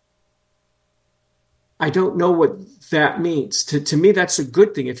IRA. I don't know what that means. To me, that's a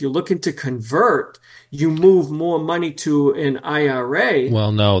good thing. If you're looking to convert, you move more money to an IRA.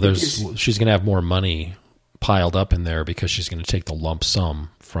 Well, no, she's going to have more money piled up in there because she's going to take the lump sum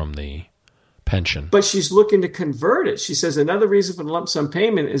from the pension. But she's looking to convert it. She says another reason for the lump sum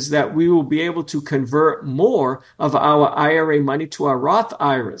payment is that we will be able to convert more of our IRA money to our Roth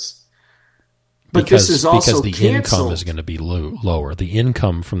IRAs. But because, this is also because the income is going to be lower. The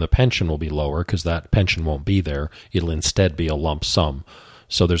income from the pension will be lower because that pension won't be there. It'll instead be a lump sum.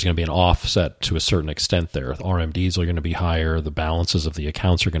 So there's going to be an offset to a certain extent there. RMDs are going to be higher. The balances of the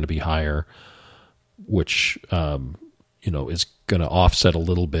accounts are going to be higher, which is going to offset a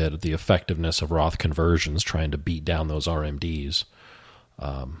little bit the effectiveness of Roth conversions, trying to beat down those RMDs.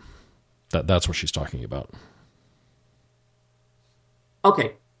 That's what she's talking about.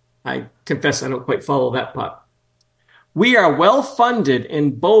 Okay. I confess I don't quite follow that part. We are well funded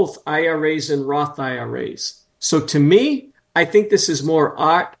in both IRAs and Roth IRAs. So to me, I think this is more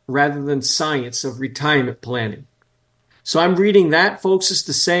art rather than science of retirement planning. So I'm reading that, folks, as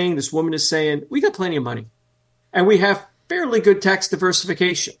to saying, this woman is saying, we got plenty of money and we have fairly good tax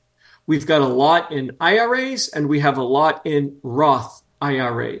diversification. We've got a lot in IRAs and we have a lot in Roth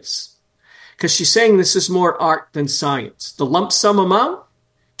IRAs. Because she's saying this is more art than science. The lump sum amount,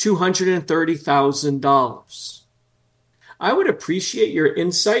 $230,000. I would appreciate your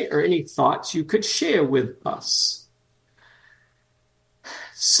insight or any thoughts you could share with us.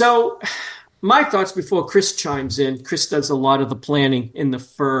 So my thoughts before Chris chimes in. Chris does a lot of the planning in the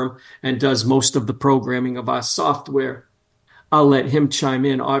firm and does most of the programming of our software. I'll let him chime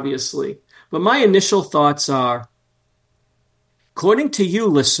in, obviously. But my initial thoughts are, according to you,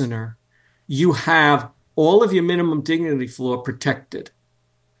 listener, you have all of your minimum dignity floor protected.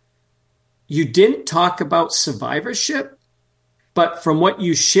 You didn't talk about survivorship, but from what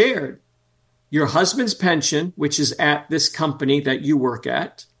you shared, your husband's pension, which is at this company that you work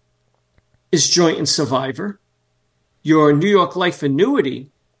at, is joint and survivor. Your New York Life annuity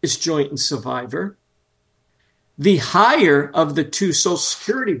is joint and survivor. The higher of the two Social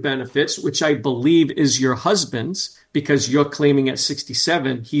Security benefits, which I believe is your husband's, because you're claiming at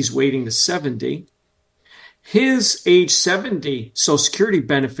 67, he's waiting to 70. His age 70 Social Security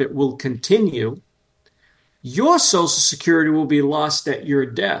benefit will continue. Your Social Security will be lost at your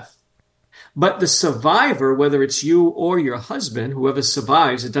death. But the survivor, whether it's you or your husband, whoever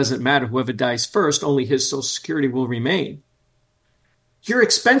survives, it doesn't matter, whoever dies first, only his Social Security will remain. Your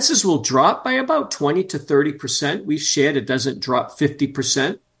expenses will drop by about 20 to 30%. We've shared it doesn't drop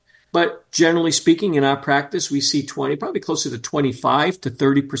 50%. But generally speaking, in our practice, we see probably closer to 25 to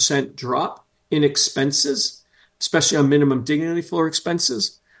 30% drop in expenses, especially on minimum dignity floor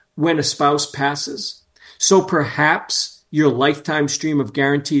expenses, when a spouse passes. So perhaps your lifetime stream of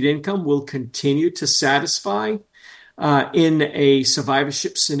guaranteed income will continue to satisfy in a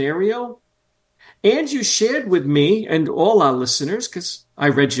survivorship scenario. And you shared with me and all our listeners, because I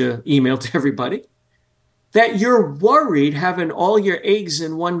read your email to everybody, that you're worried having all your eggs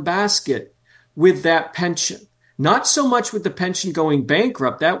in one basket with that pension. Not so much with the pension going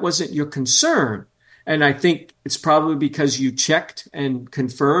bankrupt. That wasn't your concern. And I think it's probably because you checked and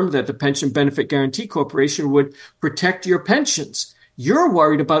confirmed that the Pension Benefit Guaranty Corporation would protect your pensions. You're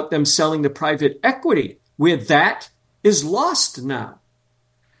worried about them selling the private equity, where that is lost now.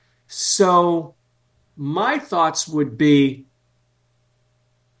 So my thoughts would be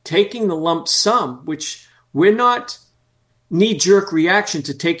taking the lump sum, which we're not knee-jerk reaction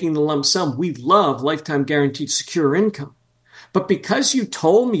to taking the lump sum. We love lifetime guaranteed secure income. But because you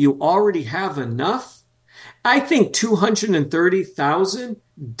told me you already have enough, I think 230,000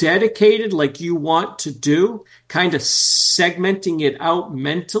 dedicated like you want to do, kind of segmenting it out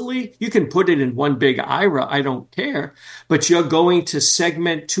mentally. You can put it in one big IRA, I don't care, but you're going to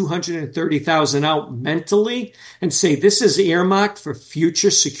segment 230,000 out mentally and say this is earmarked for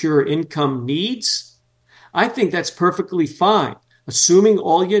future secure income needs. I think that's perfectly fine, assuming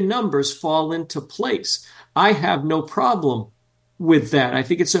all your numbers fall into place. I have no problem with that. I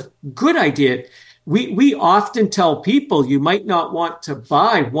think it's a good idea. We often tell people you might not want to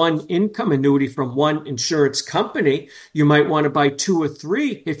buy one income annuity from one insurance company. You might want to buy two or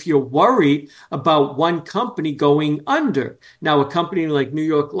three if you're worried about one company going under. Now, a company like New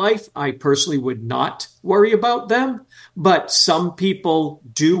York Life, I personally would not worry about them, but some people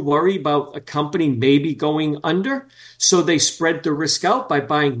do worry about a company maybe going under. So they spread the risk out by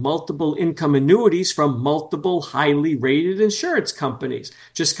buying multiple income annuities from multiple highly rated insurance companies.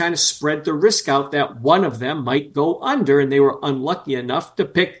 Just kind of spread the risk out that one of them might go under, and they were unlucky enough to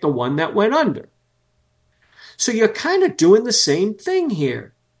pick the one that went under. So you're kind of doing the same thing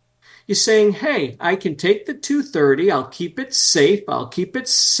here. You're saying, hey, I can take the 230, I'll keep it safe, I'll keep it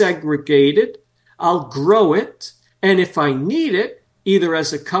segregated, I'll grow it, and if I need it, either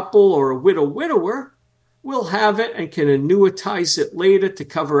as a couple or a widower, we'll have it and can annuitize it later to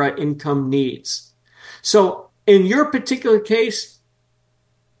cover our income needs. So in your particular case,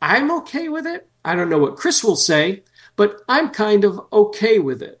 I'm okay with it. I don't know what Chris will say, but I'm kind of okay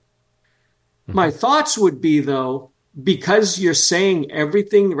with it. My thoughts would be, though, because you're saying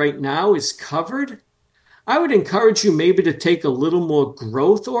everything right now is covered, I would encourage you maybe to take a little more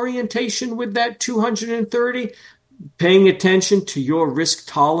growth orientation with that 230, paying attention to your risk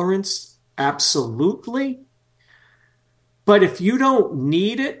tolerance. Absolutely. But if you don't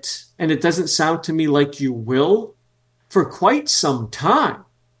need it, and it doesn't sound to me like you will, for quite some time,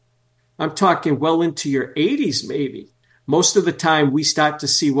 I'm talking well into your 80s maybe, most of the time we start to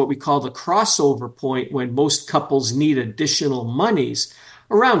see what we call the crossover point when most couples need additional monies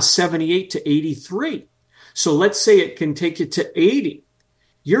around 78 to 83. So let's say it can take you to 80.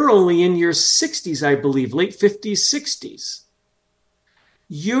 You're only in your 60s, I believe, late 50s, 60s.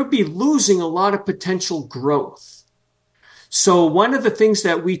 You'll be losing a lot of potential growth. So one of the things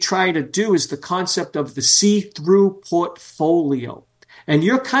that we try to do is the concept of the see-through portfolio. And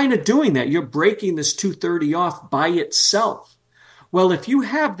you're kind of doing that. You're breaking this 230 off by itself. Well, if you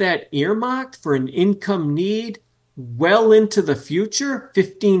have that earmarked for an income need well into the future,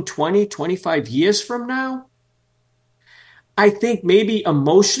 15, 20, 25 years from now, I think maybe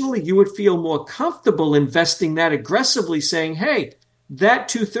emotionally you would feel more comfortable investing that aggressively, saying, hey, that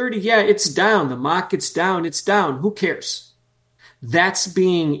 230, yeah, it's down. The market's down. It's down. Who cares? That's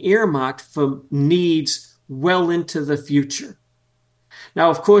being earmarked for needs well into the future. Now,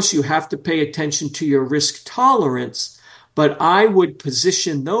 of course, you have to pay attention to your risk tolerance, but I would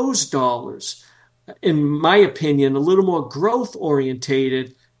position those dollars, in my opinion, a little more growth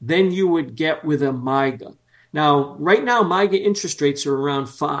orientated than you would get with a MYGA. Now, right now, MYGA interest rates are around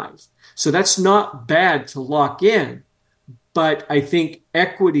 5. So that's not bad to lock in. But I think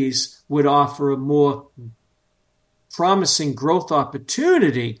equities would offer a more promising growth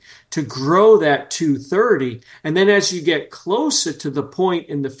opportunity to grow that 230. And then as you get closer to the point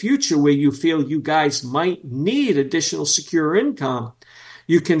in the future where you feel you guys might need additional secure income,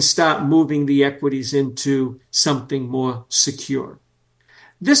 you can start moving the equities into something more secure.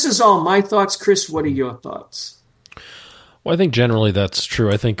 This is all my thoughts. Chris, what are your thoughts? Well, I think generally that's true.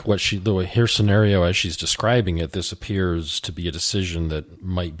 I think her scenario as she's describing it, this appears to be a decision that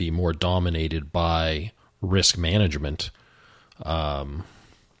might be more dominated by risk management and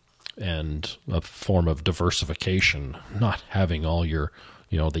a form of diversification, not having all your,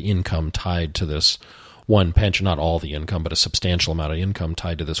 the income tied to this one pension, not all the income, but a substantial amount of income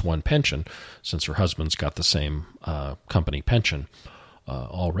tied to this one pension, since her husband's got the same company pension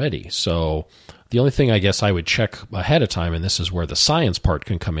already. So the only thing I guess I would check ahead of time, and this is where the science part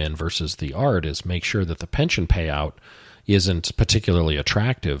can come in versus the art, is make sure that the pension payout isn't particularly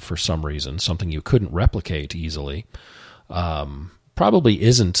attractive for some reason, something you couldn't replicate easily. probably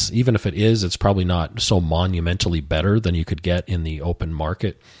isn't, even if it is, it's probably not so monumentally better than you could get in the open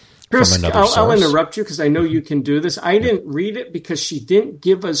market Chris, from another source. I'll interrupt you because I know you can do this. I didn't read it because she didn't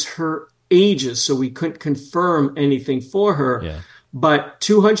give us her ages, so we couldn't confirm anything for her. Yeah. But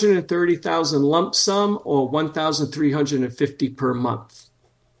 230,000 lump sum or 1,350 per month.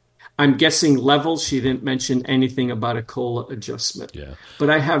 I'm guessing levels. She didn't mention anything about a COLA adjustment. Yeah.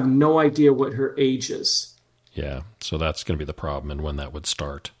 But I have no idea what her age is. Yeah. So that's going to be the problem and when that would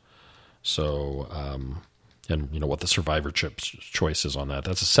start. So, and you know what the survivorship choice is on that.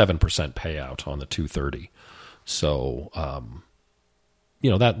 That's a 7% payout on the 230. So,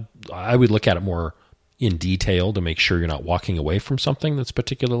 you know, that I would look at it more in detail to make sure you're not walking away from something that's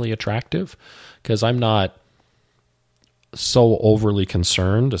particularly attractive, because I'm not so overly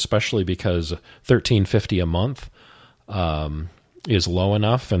concerned, especially because $1,350 a month is low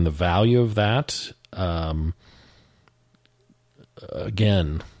enough, and the value of that,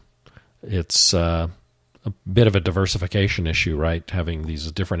 again, it's a bit of a diversification issue, right? Having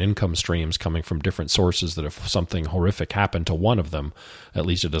these different income streams coming from different sources, that if something horrific happened to one of them, at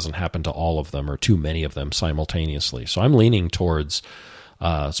least it doesn't happen to all of them or too many of them simultaneously. So I'm leaning towards,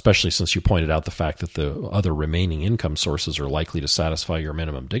 especially since you pointed out the fact that the other remaining income sources are likely to satisfy your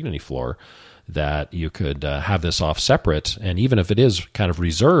minimum dignity floor, that you could have this off separate. And even if it is kind of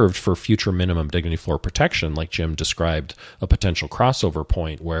reserved for future minimum dignity floor protection, like Jim described, a potential crossover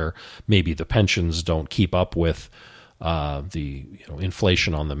point where maybe the pensions don't keep up with the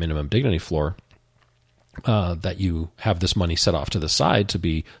inflation on the minimum dignity floor, that you have this money set off to the side to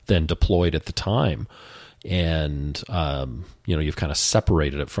be then deployed at the time. And, you've kind of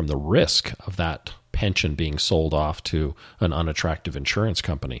separated it from the risk of that pension being sold off to an unattractive insurance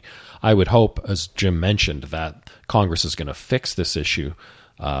company. I would hope, as Jim mentioned, that Congress is going to fix this issue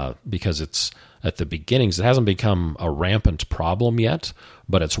because it's at the beginnings. It hasn't become a rampant problem yet,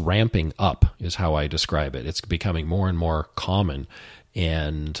 but it's ramping up is how I describe it. It's becoming more and more common,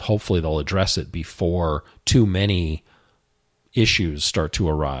 and hopefully they'll address it before too many issues start to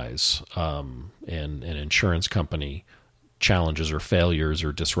arise, and an insurance company challenges or failures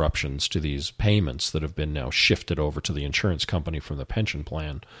or disruptions to these payments that have been now shifted over to the insurance company from the pension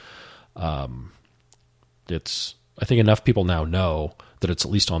plan. I think enough people now know that it's at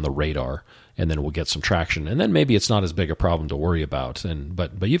least on the radar, and then we'll get some traction. And then maybe it's not as big a problem to worry about.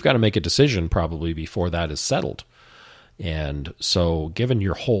 But you've got to make a decision probably before that is settled. And so given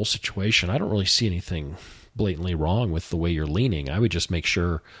your whole situation, I don't really see anything blatantly wrong with the way you're leaning. I would just make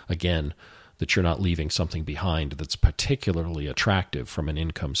sure, again, that you're not leaving something behind that's particularly attractive from an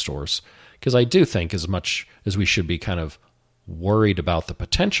income source. Because I do think, as much as we should be kind of worried about the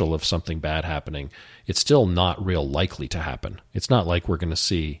potential of something bad happening, it's still not real likely to happen. It's not like we're going to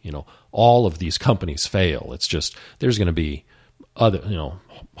see, all of these companies fail. It's just there's going to be other,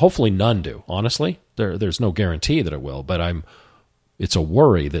 hopefully none do. Honestly, there's no guarantee that it will, but it's a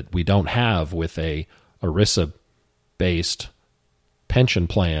worry that we don't have with a ERISA-based pension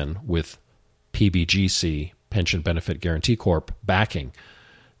plan with PBGC, Pension Benefit Guarantee Corp, backing.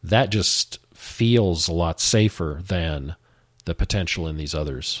 That just feels a lot safer than the potential in these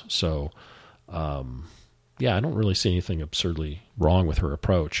others. So, I don't really see anything absurdly wrong with her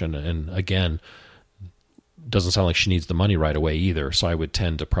approach. And again, doesn't sound like she needs the money right away either. So I would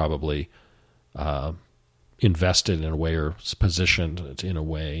tend to probably invest it in a way, or positioned it in a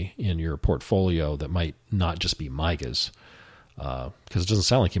way in your portfolio that might not just be MIGAs. Because it doesn't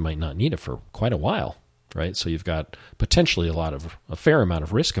sound like you might not need it for quite a while, right? So you've got potentially a fair amount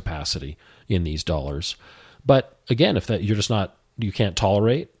of risk capacity in these dollars. But again, if that you can't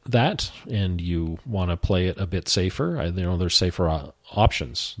tolerate that, and you want to play it a bit safer, there's safer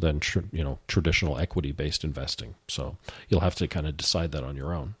options than traditional equity-based investing. So you'll have to kind of decide that on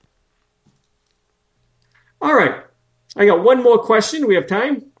your own. All right, I got one more question. Do we have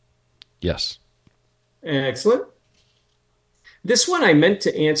time? Yes. Excellent. This one I meant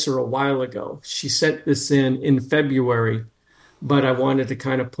to answer a while ago. She sent this in February, but I wanted to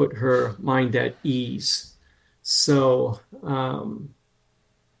kind of put her mind at ease. So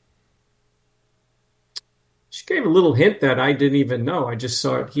she gave a little hint that I didn't even know. I just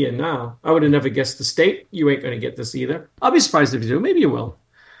saw it here now. I would have never guessed the state. You ain't going to get this either. I'll be surprised if you do. Maybe you will.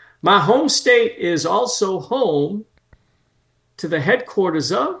 My home state is also home to the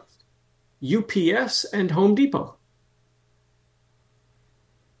headquarters of UPS and Home Depot.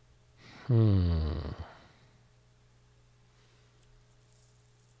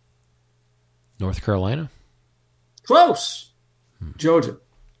 North Carolina? Close. Georgia.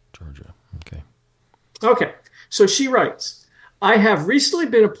 Georgia. Okay. Okay. So she writes, I have recently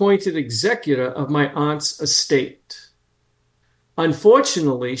been appointed executor of my aunt's estate.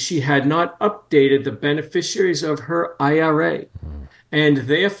 Unfortunately, she had not updated the beneficiaries of her IRA, and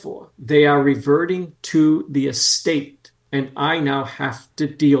therefore they are reverting to the estate, and I now have to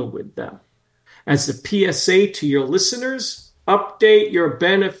deal with them. As a PSA to your listeners, update your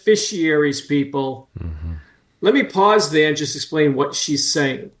beneficiaries, people. Let me pause there and just explain what she's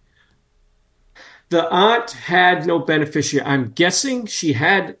saying. The aunt had no beneficiary. I'm guessing she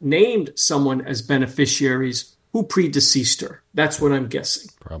had named someone as beneficiaries who predeceased her. That's what I'm guessing.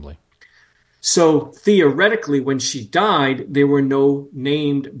 Probably. So theoretically, when she died, there were no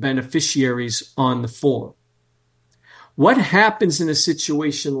named beneficiaries on the form. What happens in a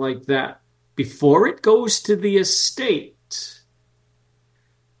situation like that? Before it goes to the estate,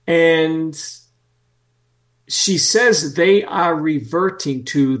 and she says they are reverting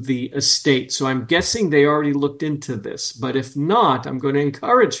to the estate. So I'm guessing they already looked into this. But if not, I'm going to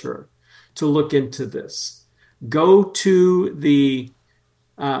encourage her to look into this. Go to the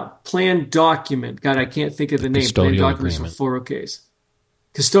plan document. God, I can't think of the name. Plan documents for 401ks.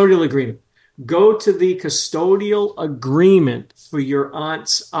 Custodial agreement. Go to the custodial agreement for your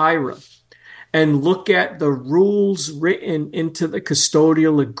aunt's IRA and look at the rules written into the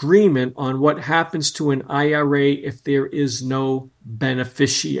custodial agreement on what happens to an IRA if there is no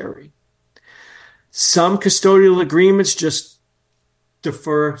beneficiary. Some custodial agreements just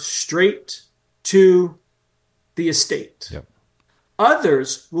defer straight to the estate. Yep.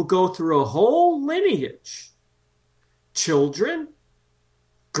 Others will go through a whole lineage. Children,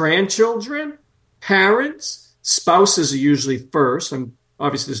 grandchildren, parents, spouses are usually first.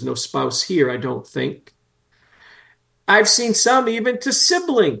 Obviously, there's no spouse here, I don't think. I've seen some even to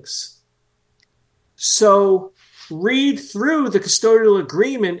siblings. So read through the custodial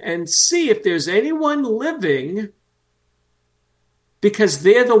agreement and see if there's anyone living, because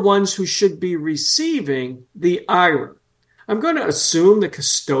they're the ones who should be receiving the IRA. I'm going to assume the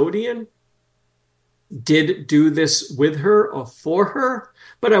custodian did do this with her or for her,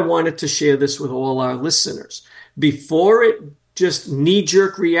 but I wanted to share this with all our listeners. Before it just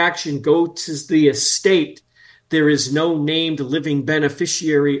knee-jerk reaction go to the estate, there is no named living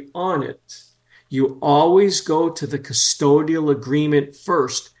beneficiary on it. You always go to the custodial agreement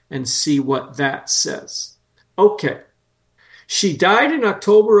first and see what that says. Okay. She died in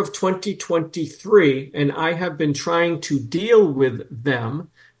October of 2023, and I have been trying to deal with them.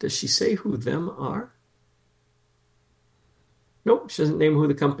 Does she say who them are? Nope, she doesn't name who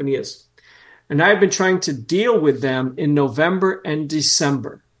the company is. And I've been trying to deal with them in November and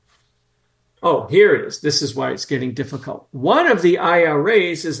December. Oh, here it is. This is why it's getting difficult. One of the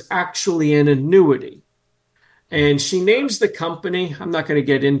IRAs is actually an annuity. And she names the company. I'm not going to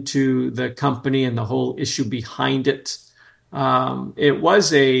get into the company and the whole issue behind it. It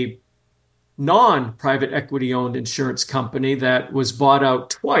was a non-private equity-owned insurance company that was bought out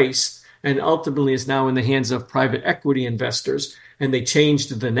twice and ultimately is now in the hands of private equity investors. And they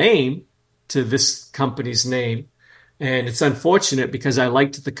changed the name to this company's name. And it's unfortunate because I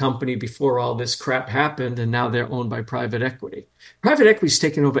liked the company before all this crap happened, and now they're owned by private equity. Private equity's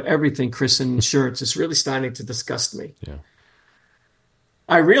taken over everything, Chris, in insurance. It's really starting to disgust me. Yeah.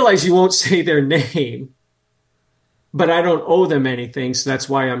 I realize you won't say their name, but I don't owe them anything, so that's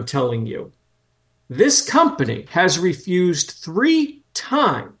why I'm telling you. This company has refused 3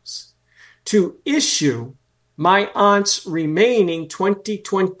 times to issue my aunt's remaining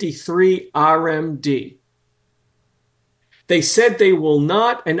 2023 RMD. They said they will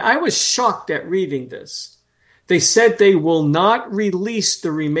not, and I was shocked at reading this. They said they will not release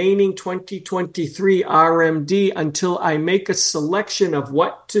the remaining 2023 RMD until I make a selection of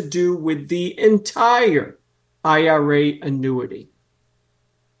what to do with the entire IRA annuity.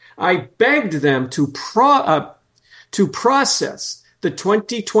 I begged them to process the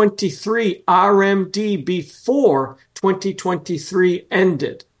 2023 RMD before 2023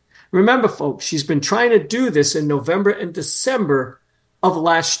 ended. Remember, folks, she's been trying to do this in November and December of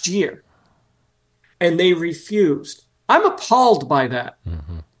last year, and they refused. I'm appalled by that.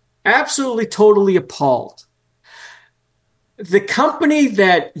 Mm-hmm. Absolutely, totally appalled. The company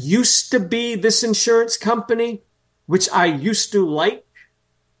that used to be this insurance company, which I used to like,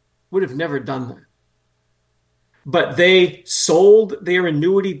 would have never done that. But they sold their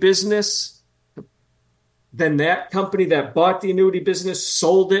annuity business. Then that company that bought the annuity business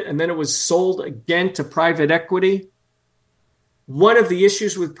sold it, and then it was sold again to private equity. One of the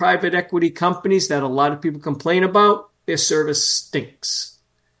issues with private equity companies that a lot of people complain about, their service stinks.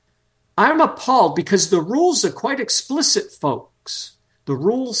 I'm appalled because the rules are quite explicit, folks. The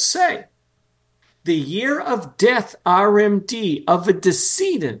rules say the year of death RMD of a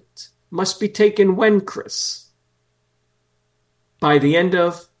decedent must be taken when, Chris? by the end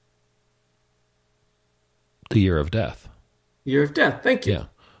of the year of death. Year of death. Thank you. Yeah.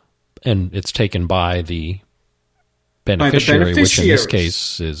 And it's taken by the beneficiary, which in this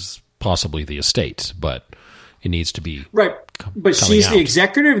case is possibly the estate, but it needs to be right. But she's out. The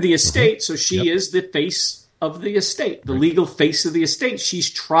executor of the estate, so she is the face of the estate, the legal face of the estate. She's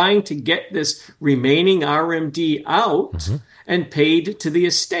trying to get this remaining RMD out and paid to the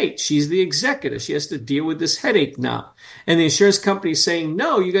estate. She's the executor. She has to deal with this headache now. And the insurance company is saying,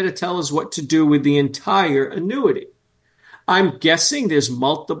 no, you got to tell us what to do with the entire annuity. I'm guessing there's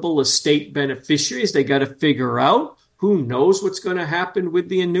multiple estate beneficiaries. They got to figure out who knows what's going to happen with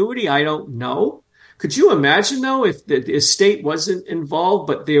the annuity. I don't know. Could you imagine, though, if the estate wasn't involved,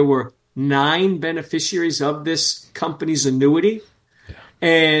 but there were 9 beneficiaries of this company's annuity? Yeah.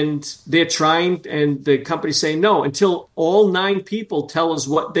 And they're trying, and the company's saying, no, until all 9 people tell us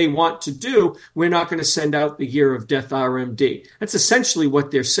what they want to do, we're not going to send out the year of death RMD. That's essentially what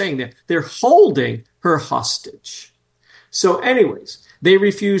they're saying. They're holding her hostage. So anyways, they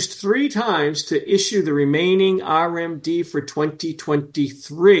refused 3 times to issue the remaining RMD for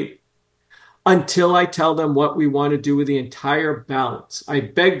 2023 until I tell them what we want to do with the entire balance. I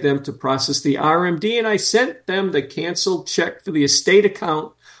begged them to process the RMD, and I sent them the canceled check for the estate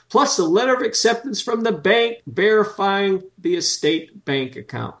account, plus a letter of acceptance from the bank verifying the estate bank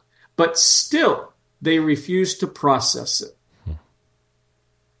account. But still, they refused to process it.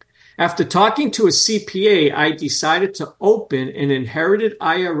 After talking to a CPA, I decided to open an inherited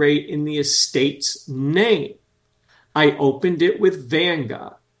IRA in the estate's name. I opened it with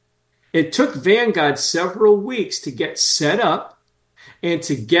Vanguard. It took Vanguard several weeks to get set up and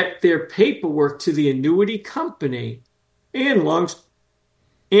to get their paperwork to the annuity company. And long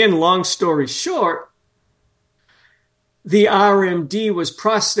story short, the RMD was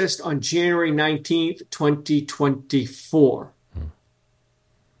processed on January 19th, 2024.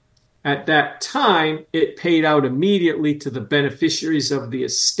 At that time, it paid out immediately to the beneficiaries of the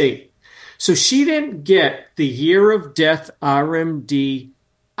estate. So she didn't get the year of death RMD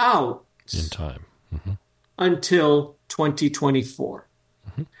out in time until 2024.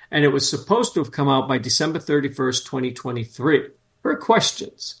 And it was supposed to have come out by December 31st, 2023. Her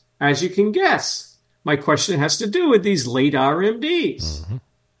questions, as you can guess, my question has to do with these late RMDs.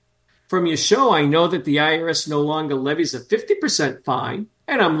 From your show, I know that the IRS no longer levies a 50% fine,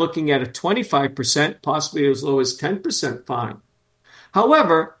 and I'm looking at a 25%, possibly as low as 10% fine.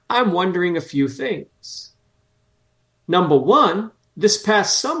 However, I'm wondering a few things. Number one, this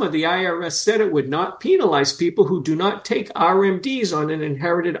past summer, the IRS said it would not penalize people who do not take RMDs on an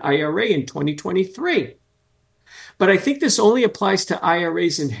inherited IRA in 2023. But I think this only applies to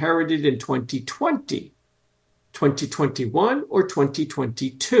IRAs inherited in 2020, 2021, or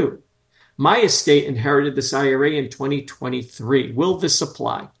 2022. My estate inherited this IRA in 2023. Will this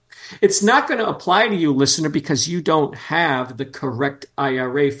apply? It's not going to apply to you, listener, because you don't have the correct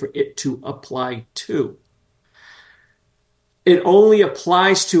IRA for it to apply to. It only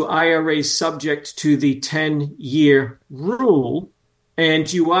applies to IRAs subject to the 10-year rule,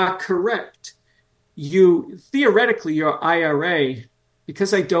 and you are correct. Theoretically, your IRA,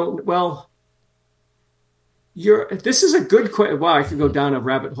 because I don't, this is a good question. Wow, I could go down a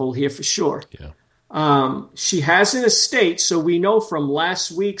rabbit hole here for sure. Yeah. She has an estate, so we know from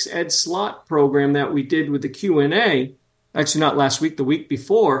last week's Ed Slot program that we did with the Q&A, actually not last week, the week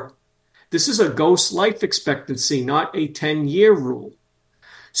before, this is a ghost life expectancy, not a 10-year rule.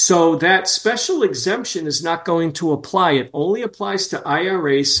 So that special exemption is not going to apply. It only applies to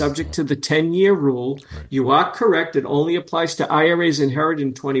IRAs subject to the 10-year rule. Right. You are correct. It only applies to IRAs inherited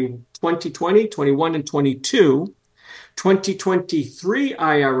in 2020, 21, and 22. 2023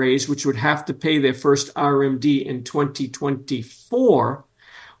 IRAs, which would have to pay their first RMD in 2024,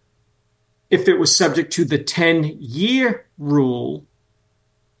 if it was subject to the 10-year rule,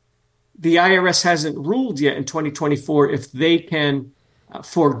 the IRS hasn't ruled yet in 2024 if they can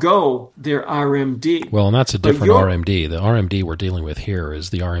forego their RMD. Well, and that's a different RMD. The RMD we're dealing with here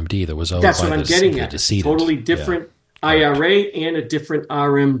is the RMD that was owed by the decedent. That's what I'm getting at. Totally different IRA and a different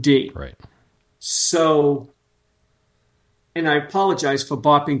RMD. Right. So, and I apologize for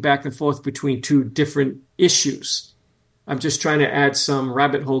bopping back and forth between two different issues. I'm just trying to add some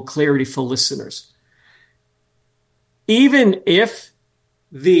rabbit hole clarity for listeners. Even if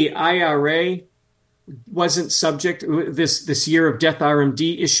the IRA wasn't subject, this year of death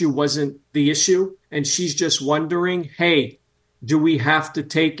RMD issue wasn't the issue, and she's just wondering, hey, do we have to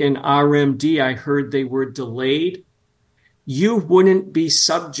take an RMD? I heard they were delayed. You wouldn't be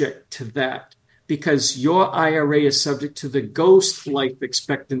subject to that because your IRA is subject to the ghost life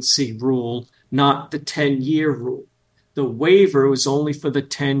expectancy rule, not the 10-year rule. The waiver was only for the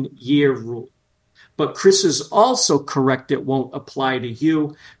 10-year rule. But Chris is also correct, it won't apply to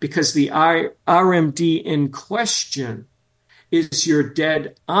you because the RMD in question is your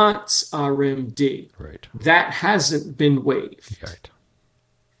dead aunt's RMD. Right. That hasn't been waived. Right.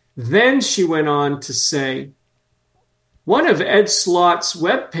 Then she went on to say, one of Ed Slott's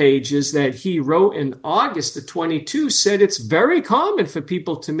web pages that he wrote in August of 22 said it's very common for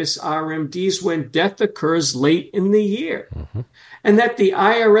people to miss RMDs when death occurs late in the year, and that the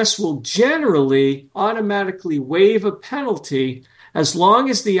IRS will generally automatically waive a penalty as long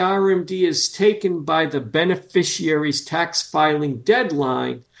as the RMD is taken by the beneficiary's tax filing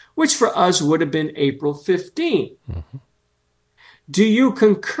deadline, which for us would have been April 15. Do you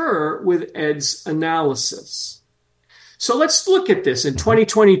concur with Ed's analysis? So let's look at this. In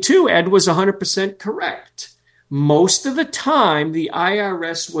 2022, Ed was 100% correct. Most of the time, the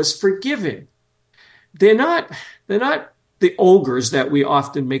IRS was forgiving. They're not the ogres that we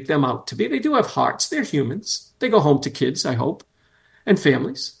often make them out to be. They do have hearts. They're humans. They go home to kids, I hope, and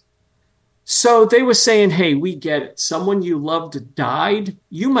families. So they were saying, hey, we get it. Someone you loved died.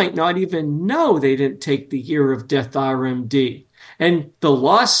 You might not even know they didn't take the year of death RMD. And the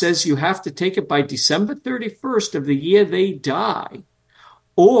law says you have to take it by December 31st of the year they die,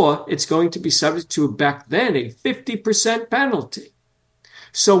 or it's going to be subject to, back then, a 50% penalty.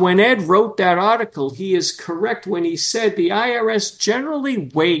 So when Ed wrote that article, he is correct when he said the IRS generally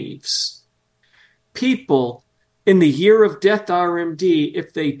waives people in the year of death RMD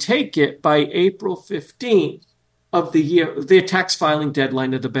if they take it by April 15th of the year, their tax filing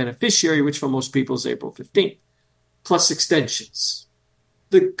deadline of the beneficiary, which for most people is April 15th. Plus extensions.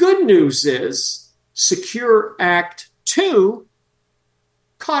 The good news is Secure Act 2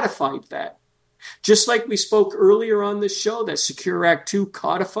 codified that. Just like we spoke earlier on this show that Secure Act 2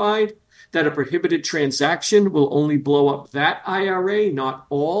 codified that a prohibited transaction will only blow up that IRA, not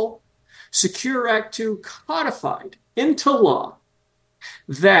all. Secure Act 2 codified into law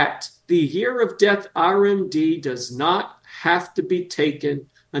that the year of death RMD does not have to be taken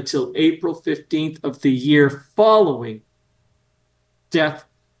until April 15th of the year following death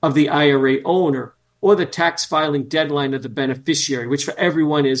of the IRA owner or the tax filing deadline of the beneficiary, which for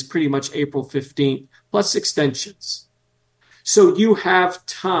everyone is pretty much April 15th, plus extensions. So you have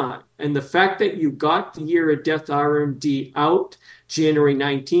time. And the fact that you got the year of death RMD out January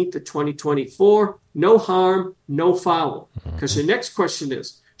 19th of 2024, no harm, no foul. Because the next question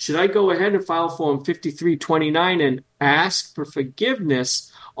is, should I go ahead and file Form 5329 and ask for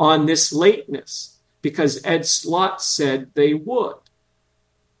forgiveness on this lateness? Because Ed Slott said they would.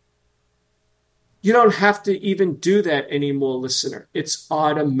 You don't have to even do that anymore, listener. It's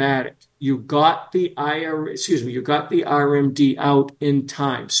automatic. You got the RMD out in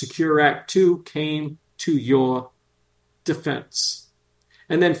time. Secure Act 2 came to your defense.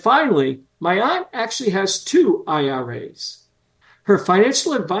 And then finally, my aunt actually has 2 IRAs. Her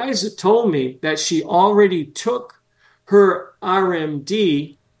financial advisor told me that she already took her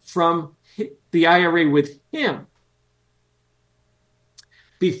RMD from the IRA with him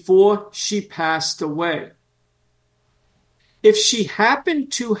before she passed away. If she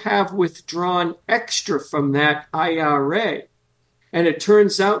happened to have withdrawn extra from that IRA, and it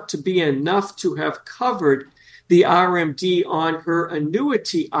turns out to be enough to have covered the RMD on her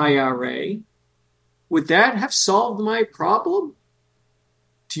annuity IRA, would that have solved my problem?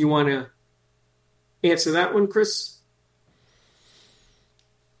 Do you want to answer that one, Chris?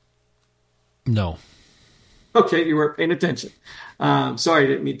 No. Okay, you weren't paying attention. Sorry, I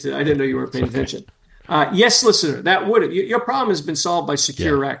didn't know you weren't paying attention. Yes, listener, that would have. Your problem has been solved by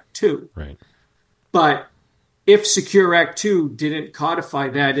Secure Act 2. Right. But if Secure Act 2 didn't codify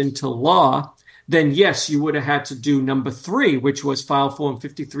that into law, then yes, you would have had to do number 3, which was file Form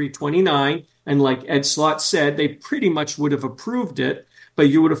 5329. And like Ed Slott said, they pretty much would have approved it, but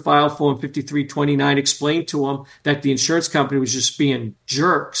you would have filed Form 5329, explained to them that the insurance company was just being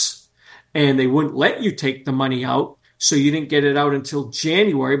jerks and they wouldn't let you take the money out. So you didn't get it out until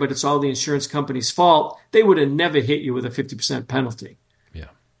January, but it's all the insurance company's fault. They would have never hit you with a 50% penalty. Yeah.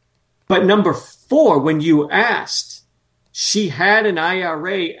 But number 4, when you asked, she had an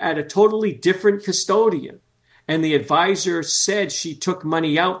IRA at a totally different custodian, and the advisor said she took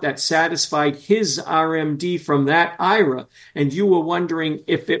money out that satisfied his RMD from that IRA, and you were wondering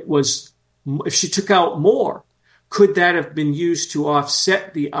if she took out more, could that have been used to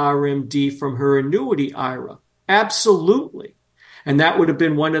offset the RMD from her annuity IRA? Absolutely. And that would have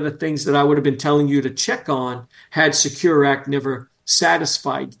been one of the things that I would have been telling you to check on had Secure Act never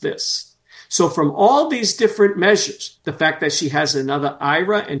satisfied this. So from all these different measures, the fact that she has another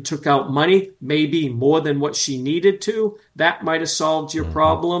IRA and took out money, maybe more than what she needed to, that might have solved your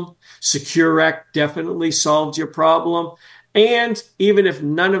problem. Secure Act definitely solved your problem. And even if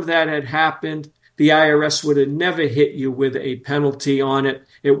none of that had happened, the IRS would have never hit you with a penalty on it.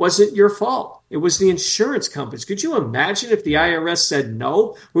 It wasn't your fault. It was the insurance companies. Could you imagine if the IRS said,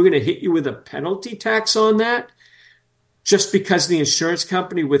 no, we're going to hit you with a penalty tax on that? Just because the insurance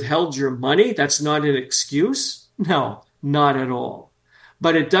company withheld your money, that's not an excuse? No, not at all.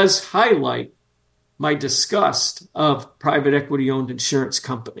 But it does highlight my disgust of private equity-owned insurance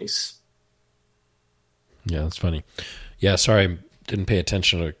companies. Yeah, that's funny. Yeah, sorry, I didn't pay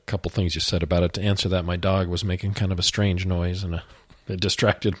attention to a couple things you said about it. To answer that, my dog was making kind of a strange noise, and it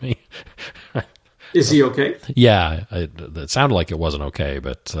distracted me. Is he okay? Yeah, it sounded like it wasn't okay,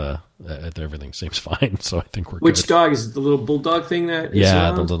 but everything seems fine, so I think we're good. Which dog? Is it the little bulldog thing that is Yeah,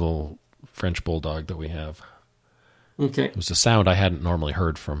 around? the little French bulldog that we have. Okay. It was a sound I hadn't normally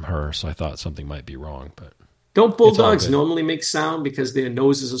heard from her, so I thought something might be wrong. But don't bulldogs normally make sound because their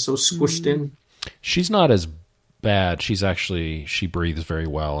noses are so squished in? She's not as bad. She breathes very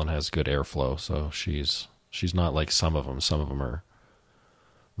well and has good airflow, so she's not like some of them. Some of them are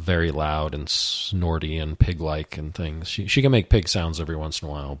very loud and snorty and pig-like and things. She can make pig sounds every once in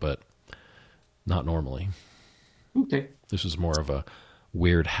a while, but not normally. Okay. This was more of a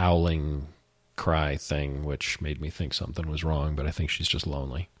weird howling cry thing, which made me think something was wrong, but I think she's just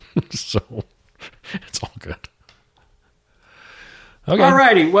lonely. So it's all good. Okay. All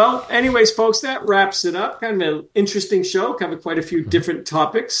righty. Well, anyways, folks, that wraps it up. Kind of an interesting show. Covered quite a few different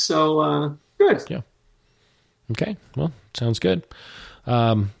topics. So good. Yeah. Okay. Well, sounds good.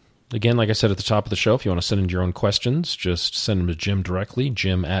 Again, like I said at the top of the show, if you want to send in your own questions, just send them to Jim directly,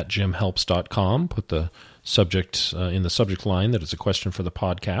 jim@jimhelps.com. Put the subject in the subject line that it's a question for the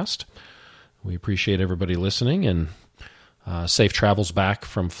podcast. We appreciate everybody listening, and safe travels back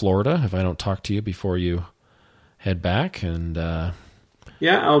from Florida if I don't talk to you before you head back. And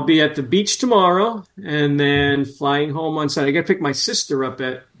yeah, I'll be at the beach tomorrow and then flying home on Saturday. I got to pick my sister up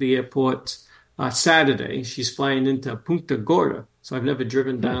at the airport Saturday. She's flying into Punta Gorda. So I've never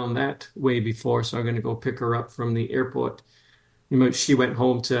driven down that way before, so I'm going to go pick her up from the airport. She went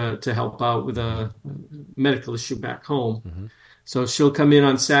home to help out with a medical issue back home. Mm-hmm. So she'll come in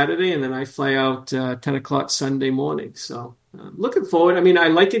on Saturday, and then I fly out 10 o'clock Sunday morning. So looking forward. I mean, I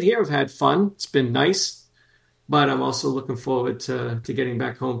like it here. I've had fun. It's been nice. But I'm also looking forward to getting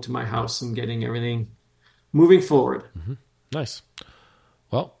back home to my house and getting everything moving forward. Mm-hmm. Nice.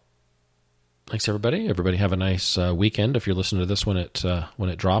 Well, thanks, everybody. Everybody have a nice weekend if you're listening to this when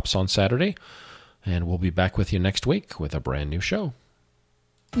it drops on Saturday. And we'll be back with you next week with a brand new show.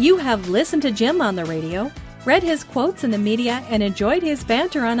 You have listened to Jim on the radio, read his quotes in the media, and enjoyed his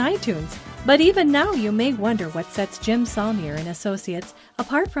banter on iTunes. But even now you may wonder what sets Jim Saulnier and Associates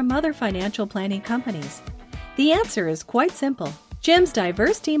apart from other financial planning companies. The answer is quite simple. Jim's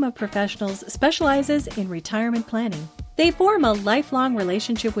diverse team of professionals specializes in retirement planning. They form a lifelong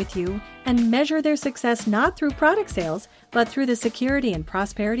relationship with you and measure their success not through product sales, but through the security and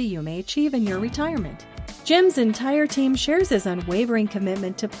prosperity you may achieve in your retirement. Jim's entire team shares his unwavering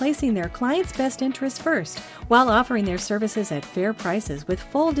commitment to placing their clients' best interests first, while offering their services at fair prices with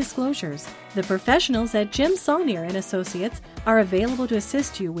full disclosures. The professionals at Jim Saulnier and Associates are available to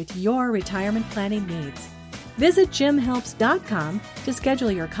assist you with your retirement planning needs. Visit jimhelps.com to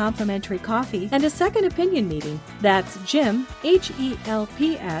schedule your complimentary coffee and a second opinion meeting. That's Jim, HELPS.com.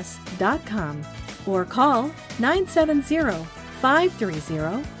 Or call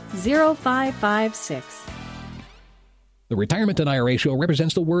 970-530-0556. The Retirement and IRA Show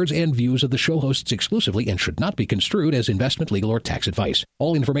represents the words and views of the show hosts exclusively and should not be construed as investment, legal, or tax advice.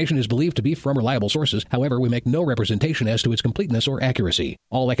 All information is believed to be from reliable sources. However, we make no representation as to its completeness or accuracy.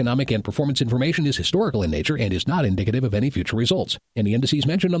 All economic and performance information is historical in nature and is not indicative of any future results. Any indices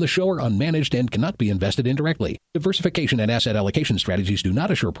mentioned on the show are unmanaged and cannot be invested indirectly. Diversification and asset allocation strategies do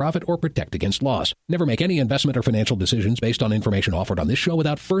not assure profit or protect against loss. Never make any investment or financial decisions based on information offered on this show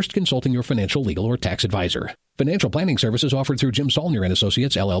without first consulting your financial, legal, or tax advisor. Financial planning services offered through Jim Saulnier and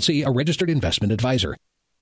Associates, LLC, a registered investment advisor.